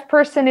 The deaf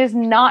person is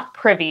not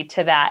privy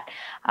to that.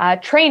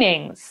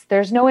 Trainings,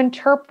 there's no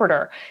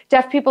interpreter.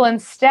 Deaf people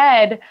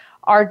instead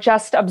are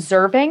just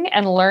observing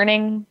and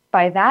learning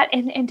by that.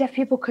 And deaf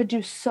people could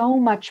do so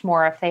much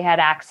more if they had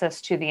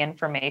access to the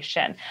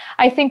information.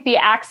 I think the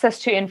access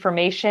to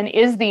information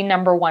is the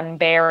number one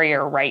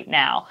barrier right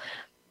now.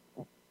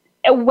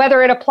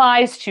 Whether it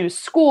applies to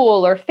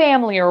school or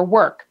family or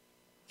work,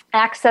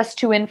 access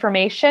to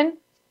information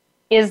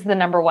is the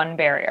number one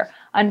barrier.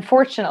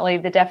 Unfortunately,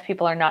 the deaf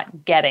people are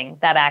not getting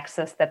that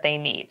access that they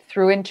need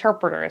through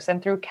interpreters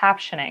and through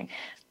captioning.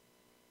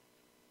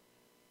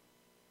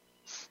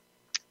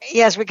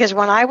 Yes, because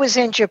when I was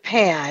in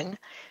Japan,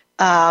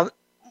 the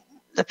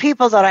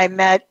people that I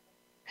met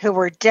who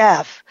were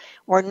deaf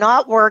were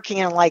not working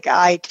in like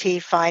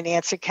IT,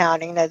 finance,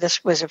 accounting. Now,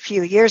 this was a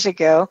few years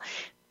ago,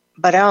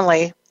 but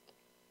only,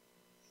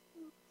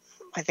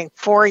 I think,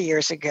 4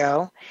 years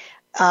ago.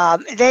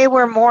 They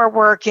were more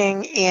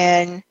working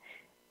in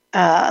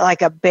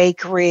like a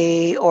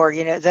bakery or,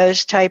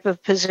 those type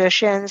of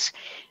positions.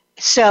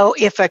 So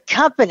if a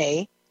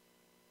company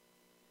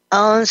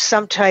owns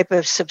some type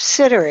of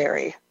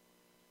subsidiary,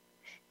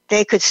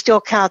 they could still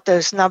count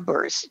those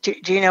numbers. Do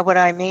you know what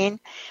I mean?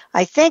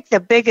 I think the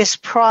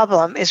biggest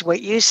problem is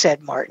what you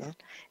said, Martin,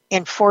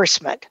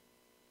 enforcement.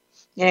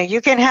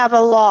 You can have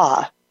a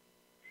law.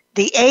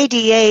 The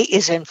ADA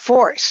is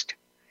enforced.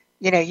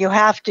 You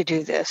have to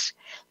do this,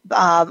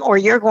 or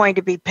you're going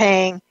to be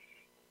paying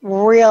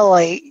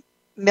really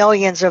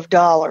millions of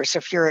dollars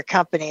if you're a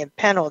company in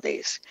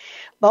penalties.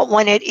 But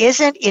when it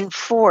isn't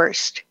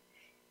enforced,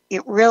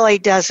 it really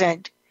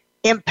doesn't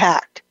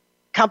impact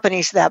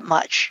companies that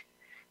much.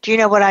 Do you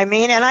know what I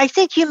mean? And I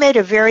think you made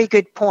a very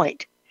good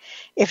point.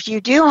 If you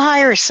do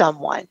hire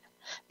someone,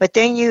 but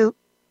then you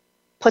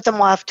put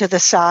them off to the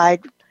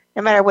side,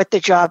 no matter what the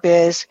job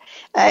is,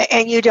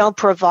 and you don't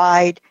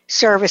provide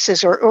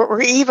services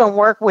or even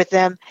work with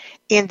them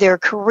in their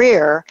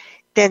career,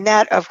 then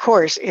that, of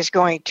course, is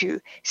going to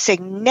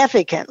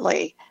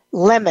significantly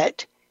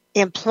limit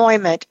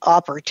employment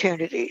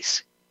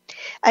opportunities.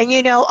 And,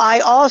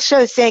 I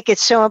also think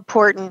it's so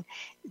important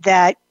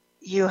that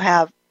you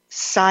have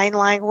sign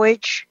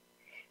language.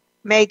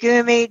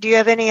 Megumi, do you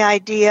have any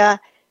idea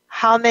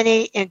how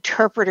many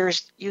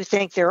interpreters you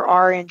think there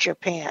are in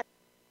Japan?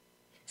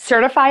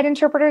 Certified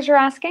interpreters, you're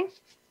asking?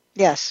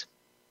 Yes.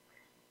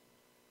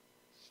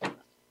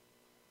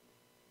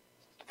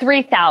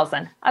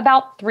 3,000,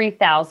 about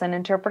 3,000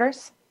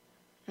 interpreters.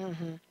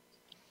 Mm-hmm.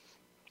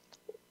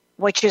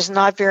 Which is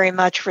not very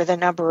much for the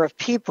number of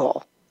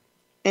people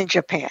in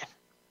Japan.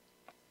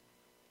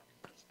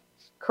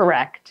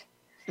 Correct.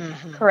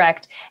 Mm-hmm.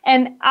 Correct.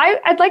 And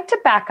I'd like to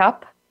back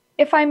up,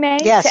 if I may,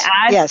 yes, to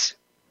add. Yes.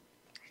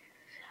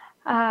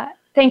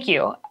 Thank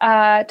you.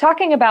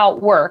 Talking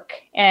about work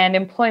and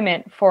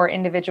employment for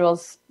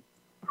individuals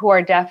who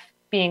are deaf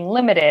being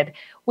limited,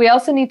 we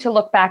also need to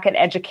look back at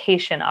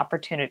education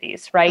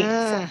opportunities, right?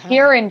 Mm-hmm. So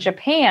here in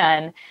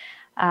Japan,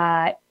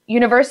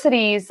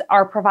 universities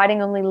are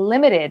providing only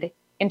limited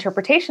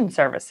interpretation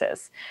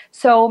services.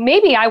 So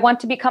maybe I want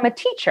to become a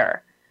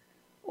teacher,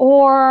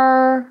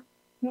 or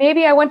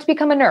maybe I want to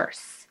become a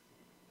nurse.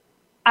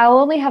 I'll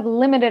only have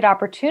limited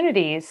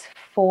opportunities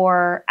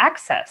for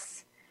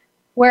access.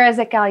 Whereas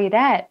at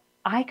Gallaudet,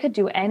 I could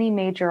do any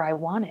major I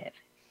wanted.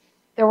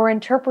 There were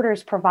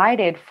interpreters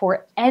provided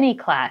for any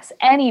class,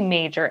 any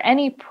major,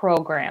 any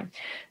program.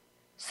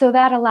 So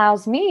that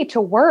allows me to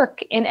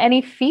work in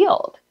any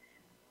field.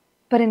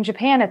 But in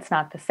Japan, it's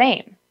not the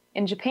same.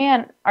 In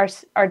Japan,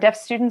 our deaf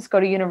students go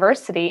to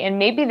university and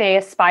maybe they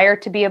aspire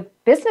to be a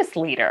business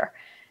leader.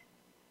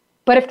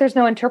 But if there's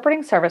no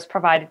interpreting service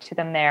provided to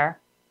them there,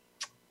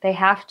 they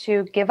have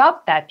to give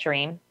up that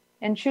dream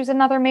and choose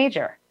another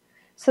major.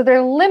 So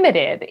they're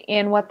limited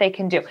in what they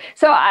can do.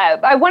 So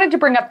I wanted to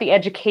bring up the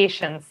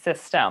education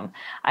system.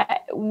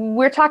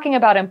 We're talking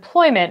about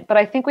employment, but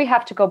I think we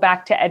have to go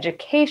back to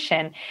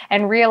education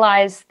and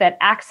realize that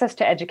access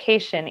to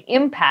education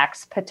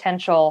impacts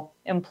potential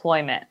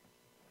employment.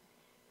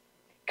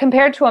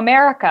 Compared to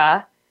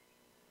America,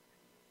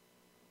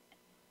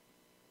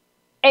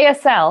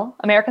 ASL,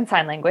 American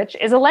Sign Language,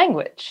 is a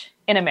language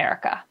in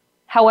America.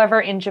 However,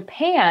 in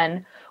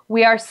Japan,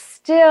 we are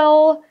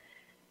still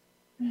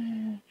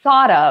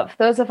thought of,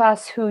 those of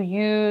us who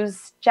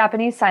use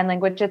Japanese Sign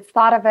Language, it's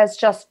thought of as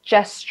just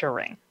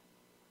gesturing.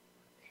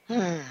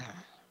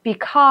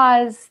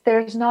 Because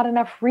there's not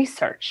enough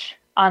research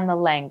on the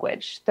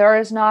language. There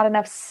is not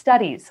enough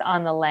studies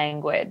on the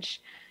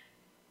language.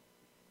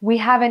 We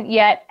haven't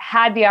yet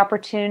had the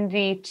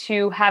opportunity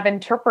to have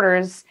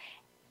interpreters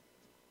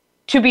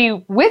to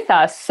be with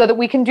us so that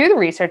we can do the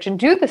research and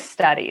do the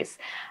studies.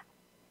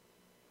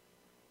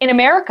 In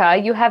America,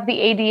 you have the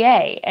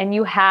ADA and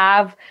you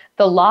have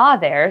the law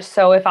there.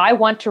 So if I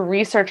want to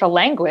research a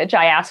language,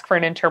 I ask for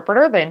an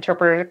interpreter. The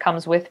interpreter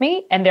comes with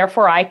me, and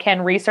therefore I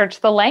can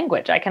research the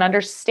language. I can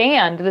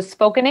understand the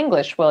spoken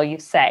English, will you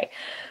say.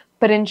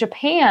 But in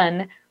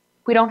Japan,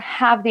 we don't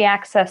have the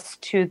access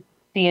to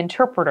the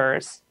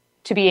interpreters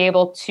to be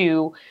able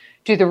to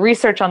do the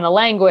research on the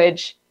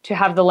language, to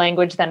have the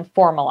language then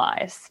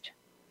formalized.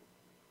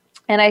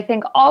 And I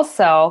think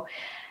also,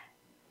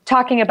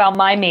 talking about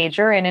my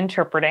major in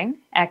interpreting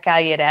at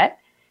Gallaudet,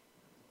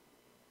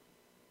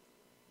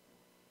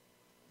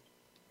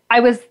 I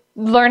was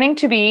learning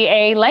to be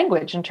a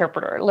language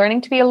interpreter,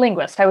 learning to be a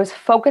linguist. I was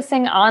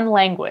focusing on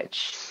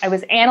language. I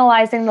was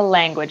analyzing the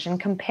language and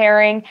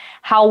comparing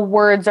how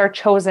words are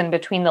chosen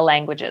between the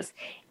languages.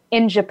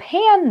 In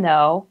Japan,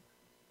 though,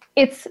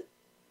 it's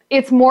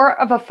more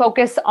of a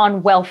focus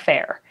on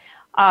welfare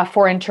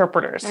for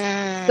interpreters.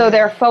 So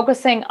they're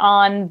focusing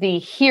on the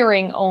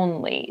hearing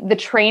only. The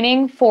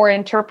training for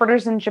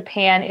interpreters in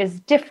Japan is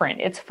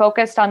different. It's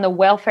focused on the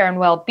welfare and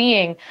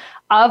well-being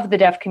of the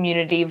deaf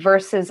community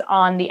versus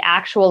on the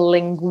actual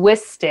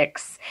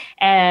linguistics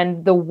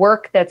and the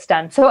work that's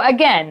done. So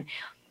again,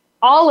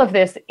 all of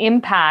this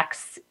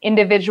impacts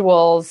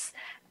individuals'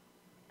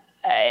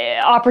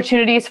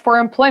 opportunities for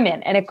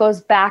employment, and it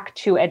goes back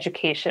to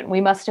education.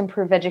 We must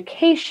improve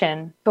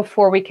education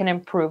before we can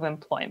improve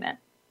employment.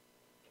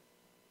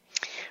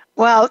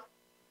 Well,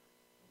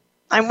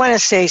 I want to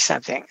say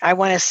something. I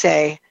want to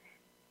say,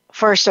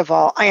 first of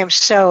all, I am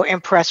so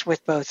impressed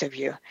with both of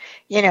you.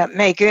 You know,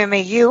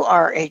 Megumi, you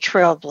are a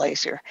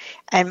trailblazer.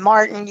 And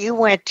Martin, you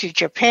went to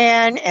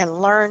Japan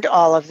and learned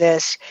all of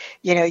this.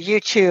 You know,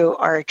 you two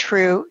are a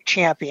true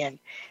champion.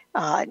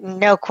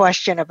 No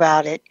question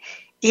about it.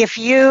 If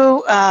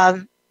you,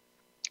 I'm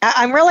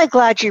really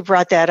glad you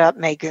brought that up,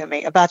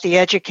 Megumi, about the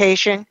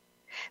education.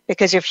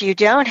 Because if you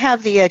don't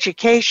have the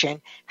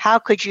education, how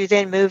could you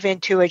then move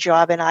into a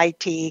job in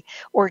IT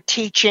or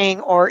teaching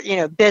or, you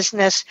know,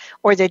 business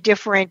or the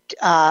different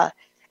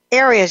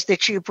areas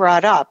that you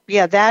brought up?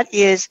 Yeah, that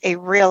is a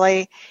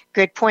really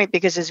good point,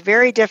 because it's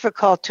very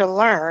difficult to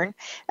learn,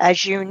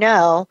 as you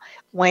know,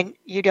 when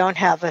you don't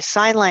have a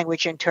sign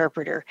language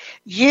interpreter.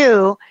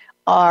 You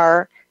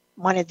are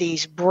one of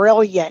these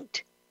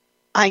brilliant,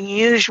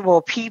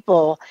 unusual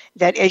people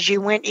that as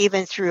you went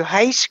even through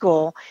high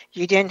school,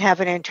 you didn't have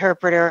an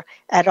interpreter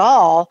at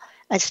all,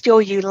 and still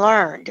you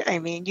learned. I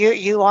mean,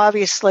 you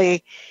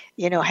obviously,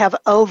 you know, have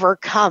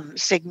overcome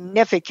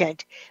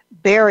significant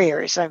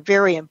barriers. I'm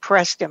very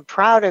impressed and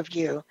proud of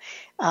you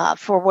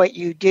for what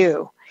you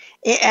do.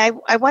 I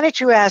wanted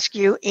to ask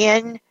you,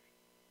 in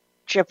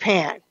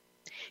Japan,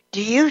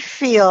 do you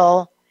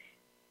feel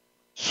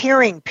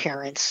hearing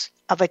parents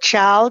of a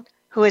child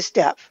who is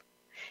deaf,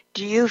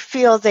 do you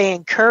feel they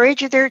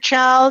encourage their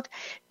child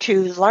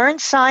to learn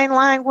sign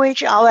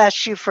language? I'll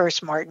ask you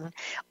first, Martin.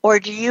 Or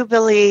do you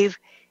believe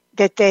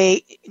that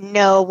they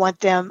want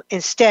them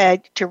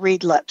instead to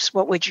read lips?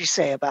 What would you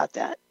say about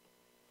that?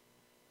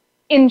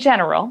 In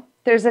general,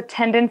 there's a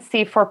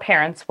tendency for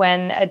parents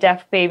when a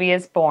deaf baby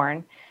is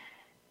born,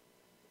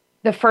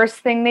 the first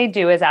thing they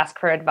do is ask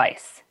for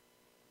advice.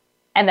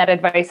 And that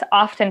advice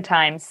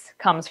oftentimes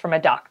comes from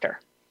a doctor.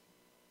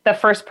 The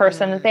first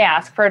person that they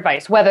ask for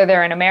advice, whether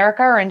they're in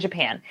America or in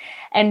Japan.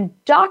 And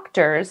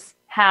doctors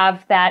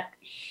have that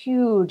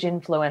huge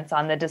influence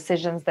on the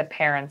decisions that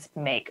parents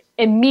make.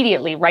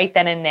 Immediately, right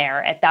then and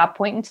there, at that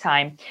point in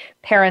time,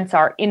 parents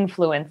are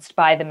influenced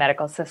by the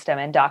medical system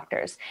and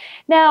doctors.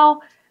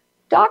 Now,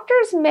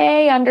 doctors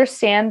may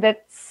understand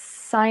that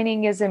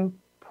signing is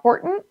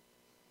important,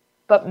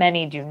 but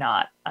many do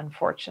not,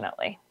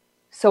 unfortunately.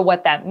 So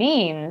what that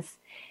means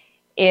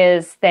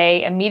is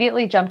they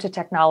immediately jump to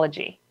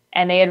technology.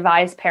 And they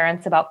advise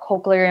parents about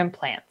cochlear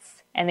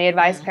implants. And they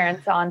advise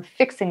parents on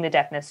fixing the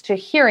deafness to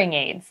hearing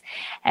aids.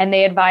 And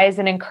they advise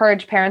and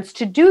encourage parents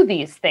to do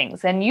these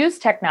things and use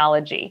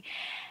technology.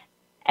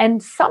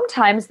 And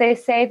sometimes they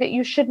say that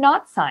you should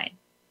not sign,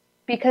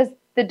 because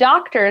the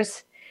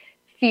doctors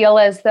feel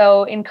as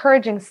though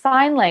encouraging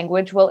sign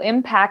language will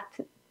impact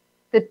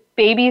the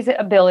baby's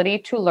ability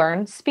to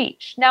learn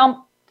speech.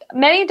 Now,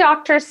 many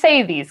doctors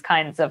say these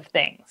kinds of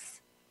things.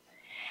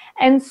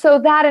 And so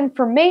that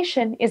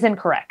information is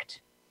incorrect.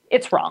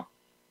 It's wrong.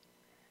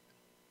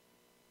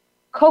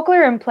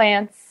 Cochlear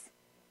implants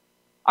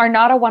are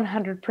not a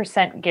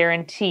 100%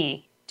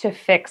 guarantee to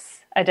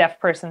fix a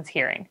deaf person's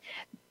hearing.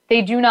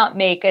 They do not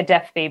make a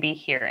deaf baby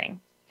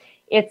hearing.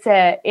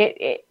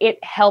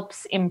 It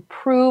helps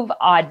improve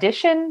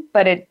audition,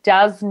 but it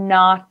does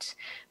not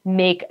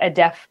make a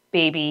deaf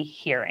baby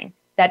hearing.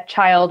 That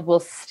child will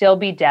still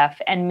be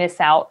deaf and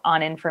miss out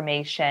on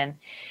information.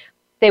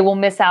 They will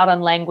miss out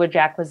on language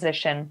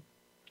acquisition.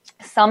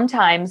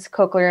 Sometimes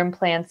cochlear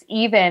implants,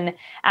 even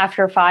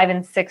after 5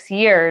 and 6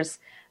 years,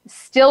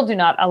 still do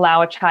not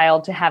allow a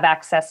child to have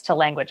access to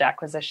language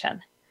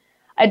acquisition.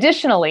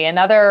 Additionally,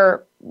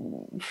 another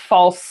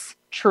false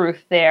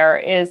truth there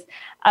is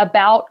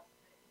about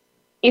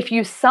if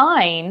you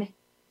sign,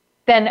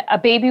 then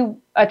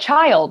a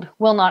child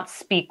will not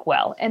speak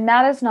well. And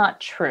that is not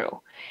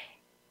true.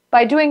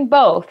 By doing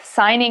both,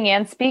 signing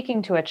and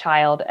speaking to a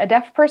child, a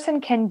deaf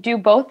person can do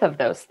both of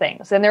those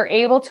things, and they're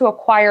able to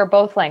acquire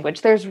both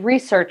language. There's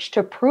research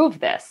to prove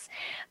this,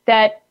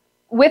 that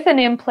with an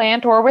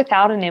implant or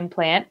without an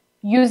implant,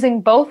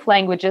 using both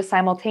languages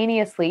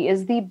simultaneously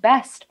is the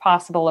best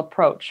possible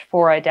approach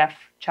for a deaf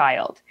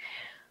child.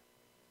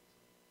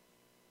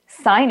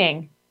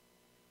 Signing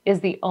is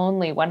the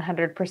only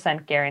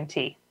 100%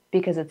 guarantee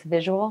because it's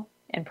visual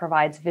and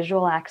provides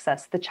visual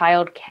access. The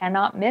child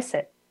cannot miss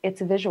it.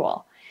 It's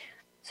visual.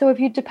 So if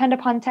you depend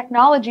upon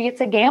technology,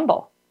 it's a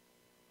gamble.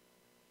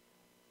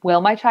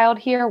 Will my child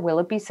hear? Will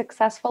it be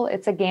successful?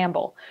 It's a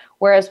gamble.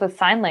 Whereas with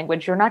sign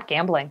language, you're not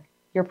gambling.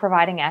 You're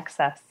providing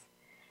access.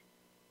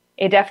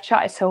 A deaf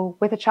child. So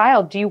with a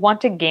child, do you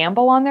want to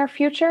gamble on their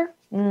future?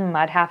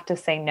 I'd have to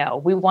say no.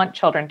 We want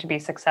children to be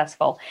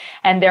successful.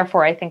 And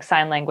therefore, I think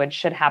sign language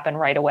should happen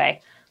right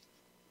away.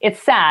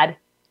 It's sad,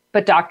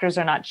 but doctors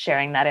are not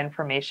sharing that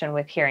information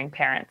with hearing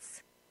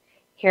parents.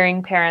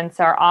 Hearing parents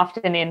are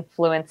often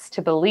influenced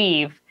to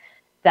believe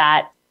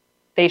that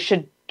they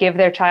should give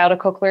their child a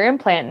cochlear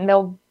implant and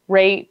they'll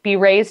be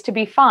raised to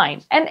be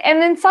fine. And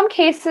in some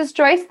cases,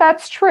 Joyce,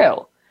 that's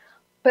true.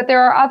 But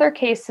there are other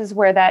cases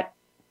where that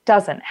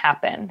doesn't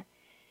happen.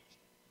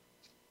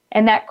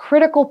 And that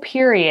critical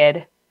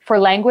period for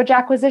language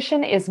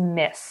acquisition is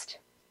missed.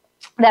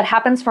 That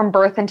happens from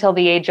birth until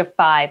the age of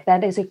 5.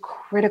 That is a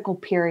critical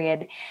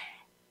period.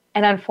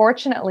 And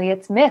unfortunately,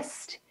 it's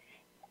missed.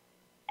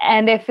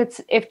 And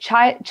if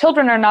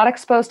children are not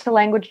exposed to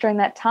language during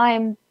that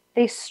time,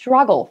 they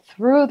struggle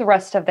through the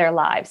rest of their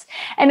lives.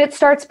 And it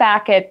starts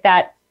back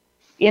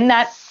in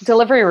that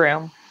delivery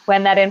room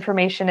when that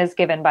information is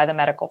given by the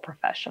medical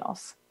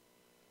professionals.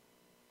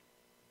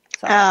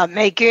 So.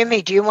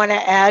 Megumi, do you want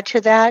to add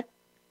to that?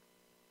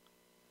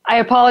 I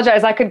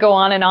apologize. I could go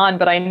on and on,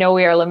 but I know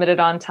we are limited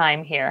on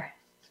time here.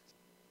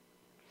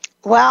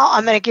 Well,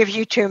 I'm going to give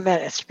you 2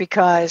 minutes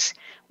because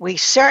we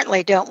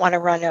certainly don't want to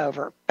run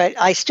over, but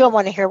I still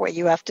want to hear what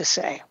you have to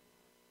say.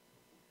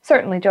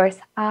 Certainly, Joyce.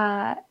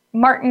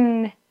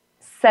 Martin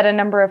said a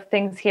number of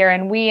things here,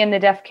 and we in the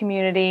deaf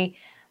community,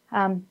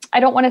 I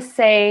don't want to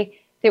say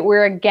that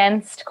we're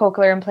against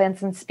cochlear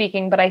implants and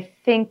speaking, but I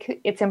think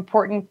it's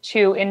important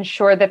to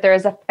ensure that there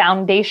is a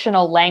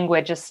foundational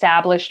language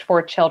established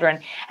for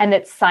children and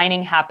that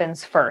signing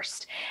happens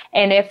first.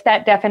 And if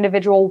that deaf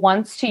individual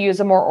wants to use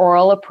a more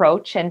oral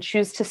approach and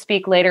choose to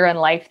speak later in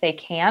life, they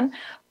can.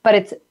 But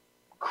it's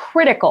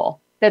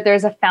critical that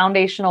there's a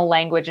foundational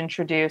language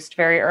introduced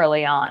very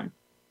early on.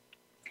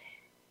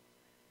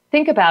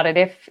 Think about it.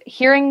 If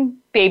hearing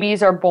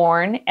babies are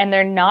born and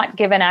they're not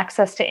given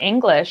access to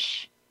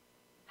English,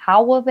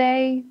 how will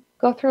they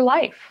go through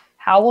life?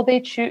 How will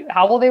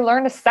they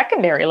learn a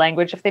secondary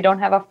language if they don't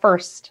have a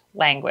first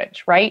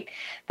language, right?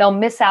 They'll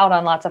miss out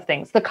on lots of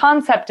things. The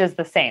concept is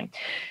the same.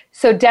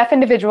 So deaf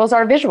individuals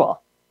are visual.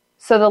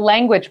 So the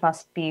language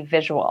must be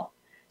visual.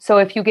 So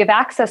if you give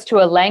access to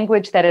a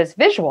language that is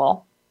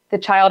visual, the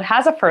child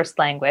has a first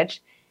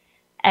language,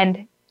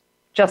 and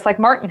just like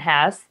Martin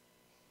has,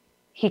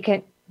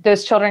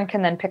 those children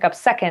can then pick up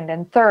second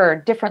and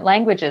third different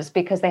languages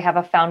because they have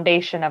a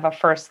foundation of a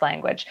first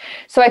language.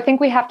 So I think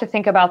we have to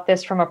think about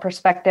this from a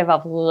perspective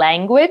of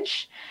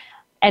language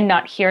and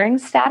not hearing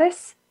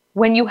status.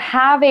 When you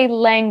have a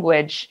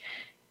language,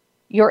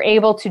 you're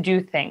able to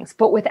do things,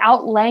 but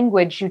without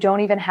language, you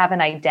don't even have an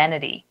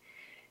identity.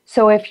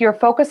 So if you're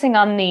focusing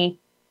on the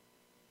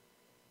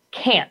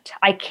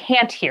I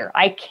can't hear,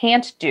 I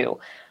can't do,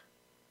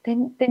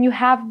 then you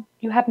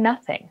have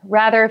nothing.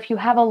 Rather, if you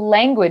have a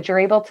language, you're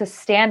able to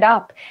stand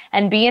up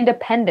and be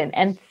independent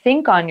and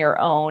think on your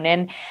own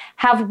and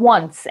have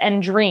wants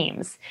and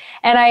dreams.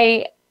 And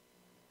I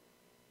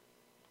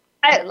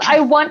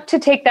want to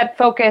take that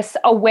focus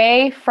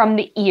away from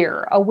the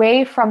ear,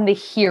 away from the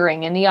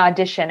hearing and the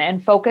audition,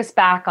 and focus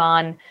back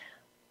on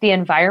the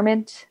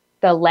environment,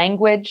 the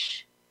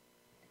language,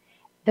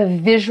 the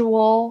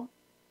visual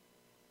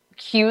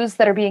cues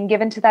that are being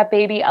given to that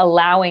baby,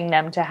 allowing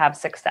them to have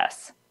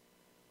success.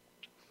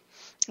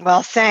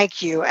 Well,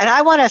 thank you. And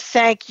I want to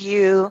thank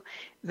you,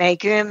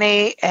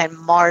 Megumi and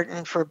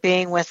Martin, for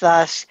being with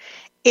us.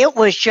 It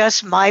was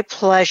just my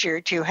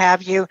pleasure to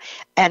have you.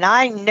 And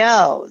I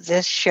know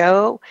this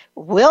show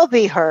will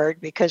be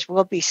heard because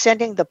we'll be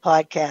sending the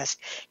podcast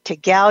to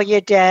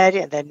Gallaudet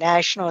and the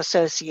National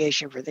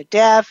Association for the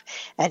Deaf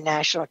and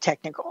National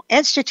Technical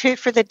Institute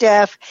for the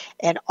Deaf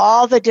and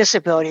all the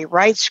disability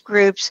rights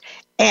groups.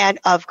 And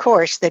of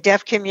course, the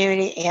deaf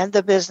community and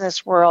the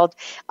business world.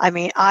 I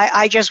mean,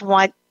 I just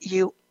want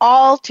you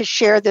all to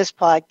share this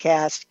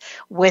podcast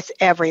with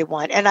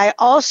everyone. And I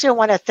also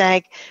want to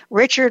thank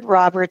Richard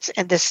Roberts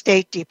and the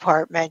State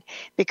Department,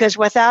 because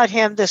without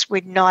him, this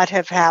would not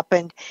have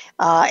happened.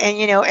 And,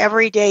 you know,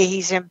 every day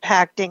he's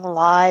impacting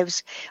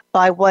lives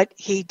by what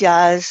he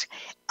does.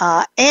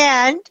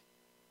 And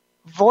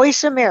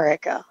Voice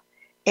America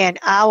and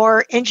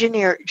our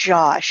engineer,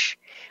 Josh,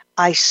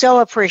 I so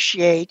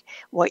appreciate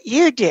what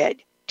you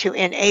did to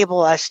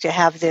enable us to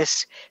have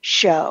this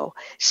show.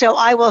 So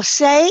I will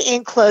say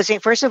in closing,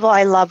 first of all,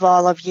 I love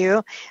all of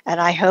you,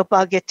 and I hope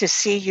I'll get to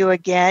see you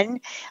again.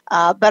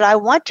 But I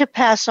want to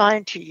pass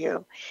on to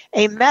you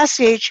a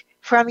message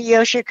from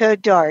Yoshiko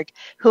Dart,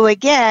 who,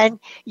 again,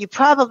 you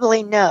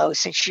probably know,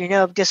 since you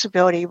know of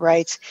disability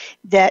rights,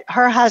 that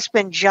her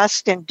husband,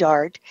 Justin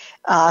Dart,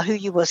 who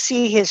you will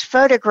see his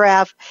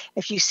photograph,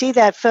 if you see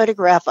that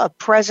photograph of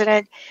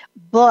President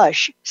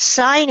Bush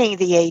signing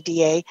the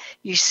ADA,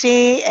 you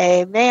see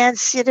a man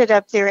seated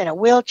up there in a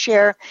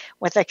wheelchair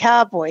with a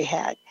cowboy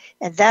hat.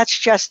 And that's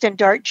Justin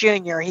Dart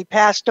Jr. He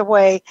passed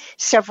away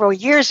several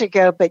years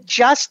ago, but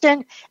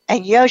Justin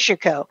and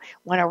Yoshiko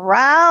went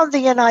around the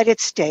United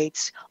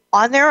States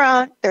on their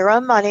own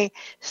money,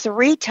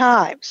 3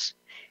 times,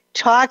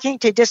 talking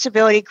to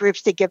disability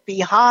groups to get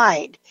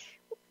behind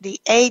the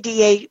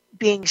ADA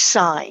being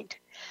signed.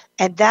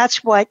 And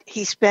that's what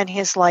he spent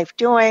his life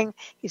doing.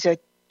 He's a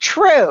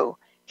true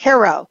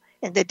hero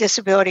in the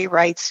disability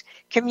rights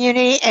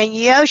community, and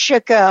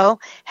Yoshiko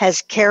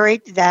has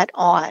carried that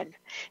on.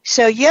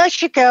 So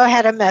Yoshiko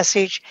had a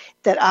message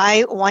that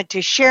I want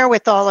to share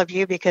with all of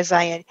you, because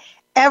I end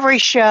every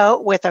show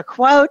with a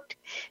quote.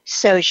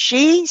 So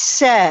she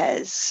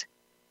says,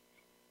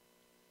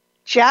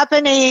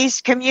 Japanese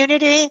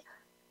community,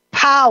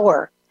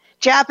 power.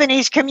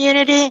 Japanese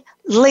community,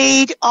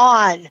 lead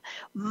on.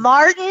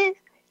 Martin,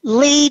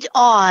 lead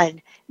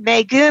on.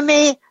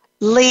 Megumi,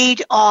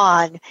 lead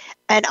on.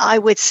 And I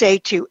would say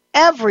to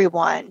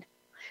everyone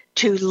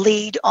to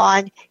lead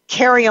on,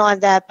 carry on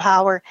that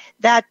power,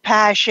 that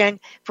passion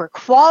for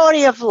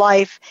quality of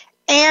life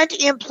and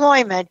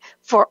employment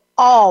for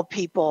all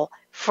people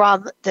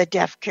from the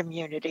deaf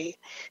community.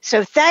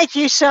 So thank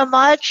you so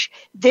much.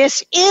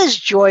 This is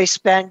Joyce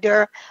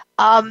Bender,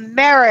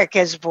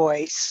 America's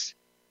Voice,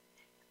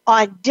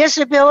 on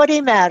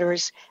Disability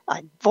Matters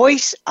on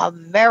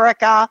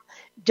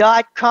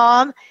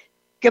voiceamerica.com.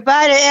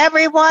 Goodbye to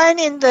everyone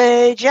in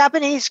the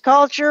Japanese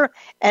culture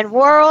and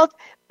world,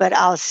 but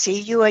I'll see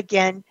you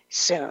again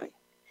soon.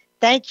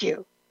 Thank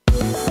you.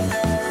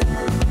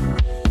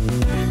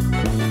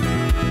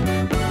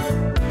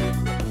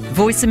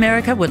 Voice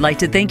America would like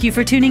to thank you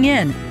for tuning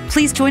in.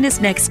 Please join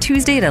us next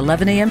Tuesday at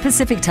 11 a.m.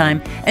 Pacific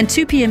Time and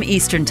 2 p.m.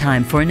 Eastern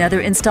Time for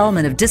another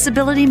installment of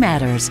Disability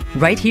Matters,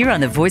 right here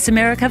on the Voice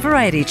America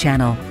Variety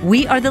Channel.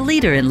 We are the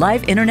leader in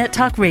live Internet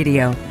talk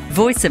radio.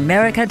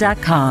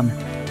 VoiceAmerica.com.